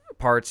skate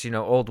parts, you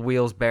know, old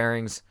wheels,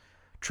 bearings,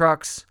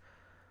 trucks,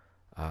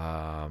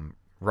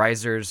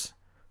 risers,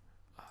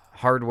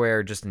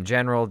 hardware just in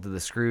general, the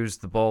screws,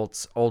 the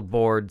bolts, old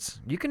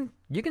boards, you can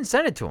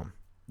send it to them.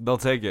 They'll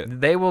take it.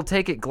 They will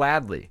take it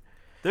gladly.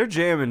 They're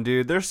jamming,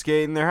 dude. They're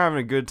skating. They're having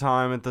a good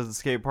time at the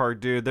skate park,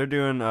 dude. They're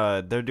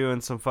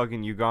doing some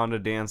fucking Uganda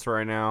dance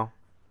right now.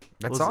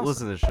 That's awesome.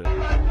 Listen to this shit.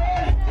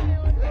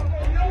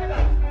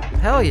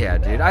 Hell yeah,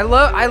 dude. I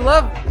love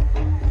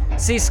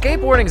See,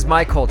 skateboarding is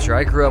my culture.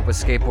 I grew up with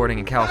skateboarding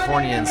in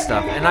California and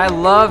stuff, and I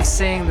love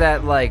seeing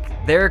that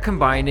like they're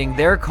combining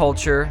their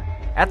culture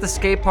at the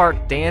skate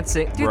park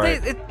dancing. Dude,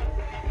 Right.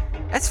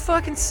 that's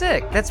fucking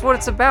sick. That's what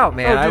it's about,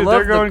 man. Oh, dude, I love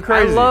they're going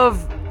crazy.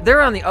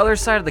 They're on the other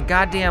side of the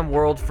goddamn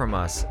world from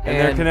us, And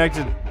they're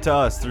connected to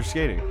us through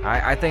skating.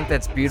 I think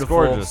that's beautiful.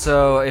 gorgeous.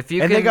 So if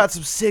you And can, they got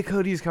some sick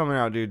hoodies coming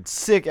out, dude.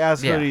 Sick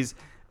ass Yeah. hoodies.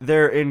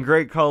 They're in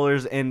great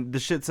colors, and the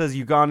shit says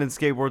Ugandan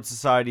Skateboard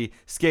Society,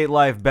 skate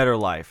life, better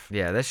life.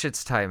 yeah, that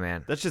shit's tight,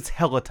 man. That shit's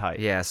hella tight.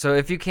 Yeah, so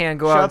if you can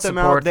go out Shout and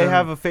them support out. They them.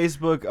 have a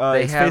Facebook.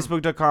 It's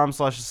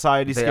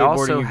facebook.com/society They skateboarding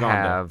also Uganda.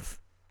 have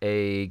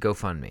a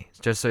GoFundMe,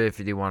 just so if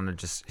you want to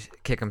just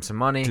kick them some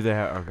money. Do they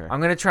have? Okay. I'm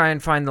gonna try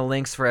and find the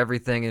links for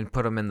everything and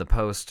put them in the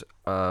post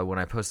when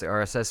I post the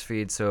RSS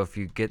feed. So if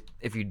you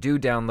do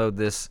download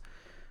this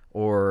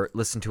or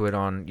listen to it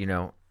on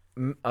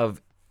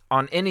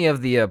on any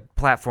of the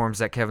platforms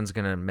that Kevin's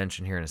gonna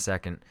mention here in a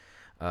second,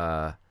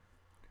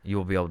 you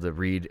will be able to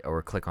read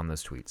or click on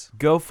those tweets.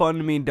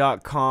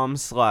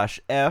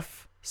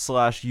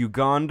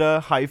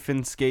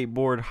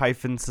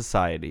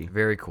 GoFundMe.com/F/Uganda-skateboard-society.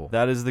 Very cool.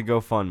 That is the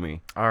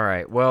GoFundMe. All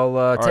right.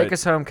 Well, take right.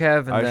 us home,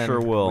 Kev, and I then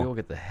sure will. we will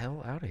get the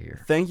hell out of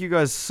here. Thank you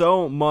guys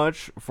so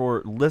much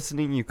for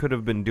listening. You could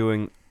have been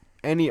doing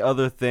any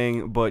other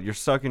thing, but you're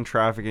stuck in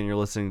traffic and you're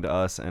listening to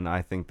us, and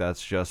I think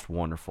that's just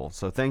wonderful.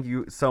 So thank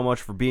you so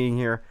much for being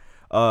here.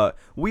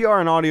 We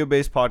are an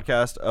audio-based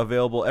podcast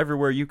available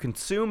everywhere you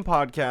consume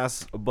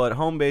podcasts, but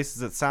home base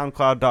is at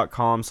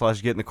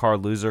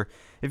soundcloud.com/getinthecarloser.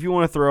 If you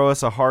want to throw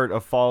us a heart, a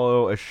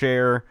follow, a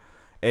share,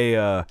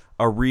 a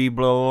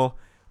reblow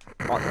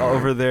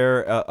over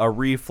there, a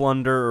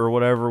reflunder or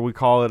whatever we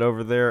call it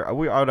over there, I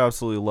would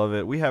absolutely love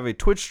it. We have a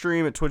Twitch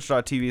stream at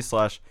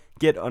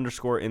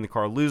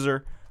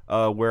twitch.tv/get_in-the-car-loser,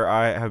 where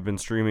I have been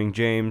streaming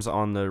James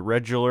on the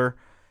regular.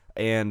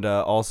 And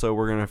also,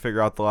 we're gonna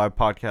figure out the live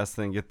podcast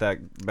thing, get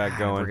that back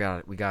going.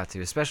 We got to,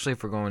 especially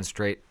if we're going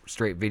straight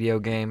video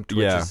game.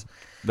 Twitch Yeah, is,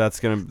 that's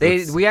gonna.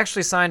 we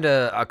actually signed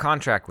a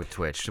contract with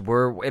Twitch.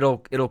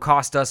 It'll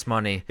cost us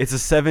money. It's a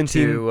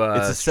 17.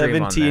 It's a stream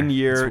on there.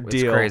 17-year It's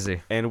deal.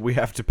 crazy. And we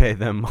have to pay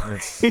them money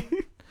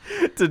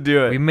to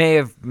do it. We may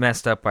have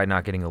messed up by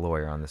not getting a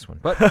lawyer on this one,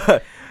 but we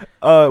have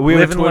live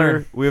a and Twitter.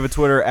 learn. We have a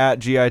Twitter at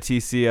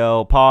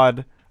GITCL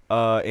Pod.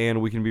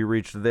 And we can be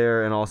reached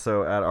there and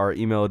also at our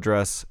email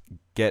address,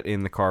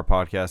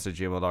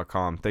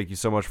 getinthecarpodcast@gmail.com. Thank you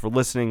so much for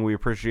listening. We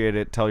appreciate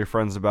it. Tell your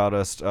friends about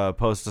us.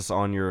 Post us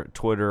on your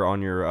Twitter,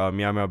 on your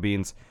Meow Meow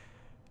Beans.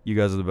 You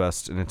guys are the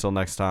best. And until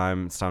next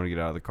time, it's time to get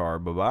out of the car.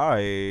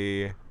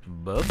 Bye-bye.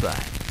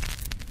 Bye-bye.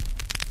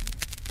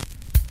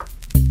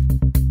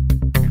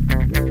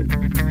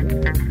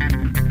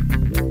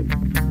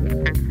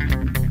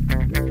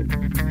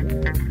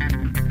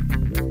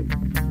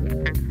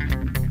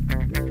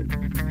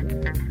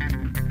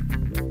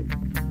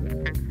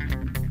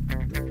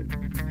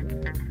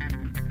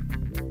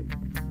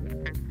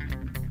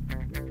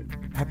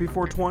 Happy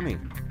 420.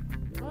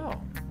 Oh,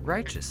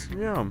 righteous.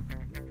 Yeah.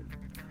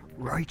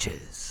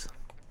 Righteous.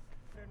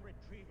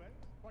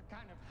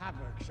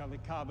 havoc shall the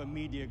Kaaba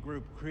Media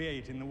Group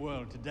create in the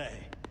world today?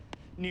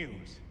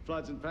 News.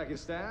 Floods in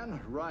Pakistan,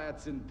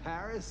 riots in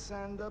Paris,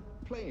 and a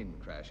plane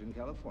crash in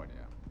California.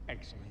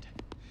 Excellent.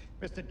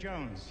 Mr.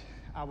 Jones,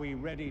 are we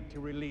ready to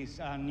release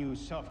our new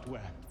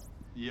software?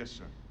 Yes,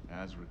 sir.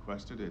 As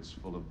requested, it's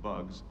full of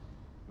bugs,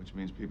 which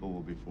means people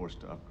will be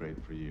forced to upgrade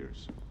for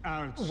years.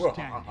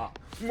 Outstanding.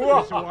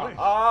 Mr.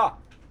 Wallace,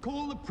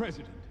 call the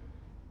president.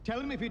 Tell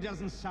him if he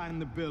doesn't sign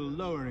the bill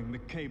lowering the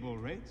cable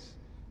rates,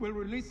 we'll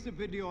release the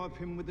video of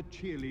him with a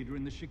cheerleader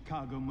in the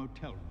Chicago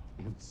motel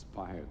room.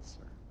 Inspired,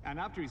 sir. And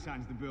after he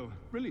signs the bill,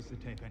 release the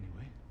tape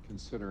anyway.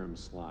 Consider him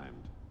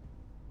slimed.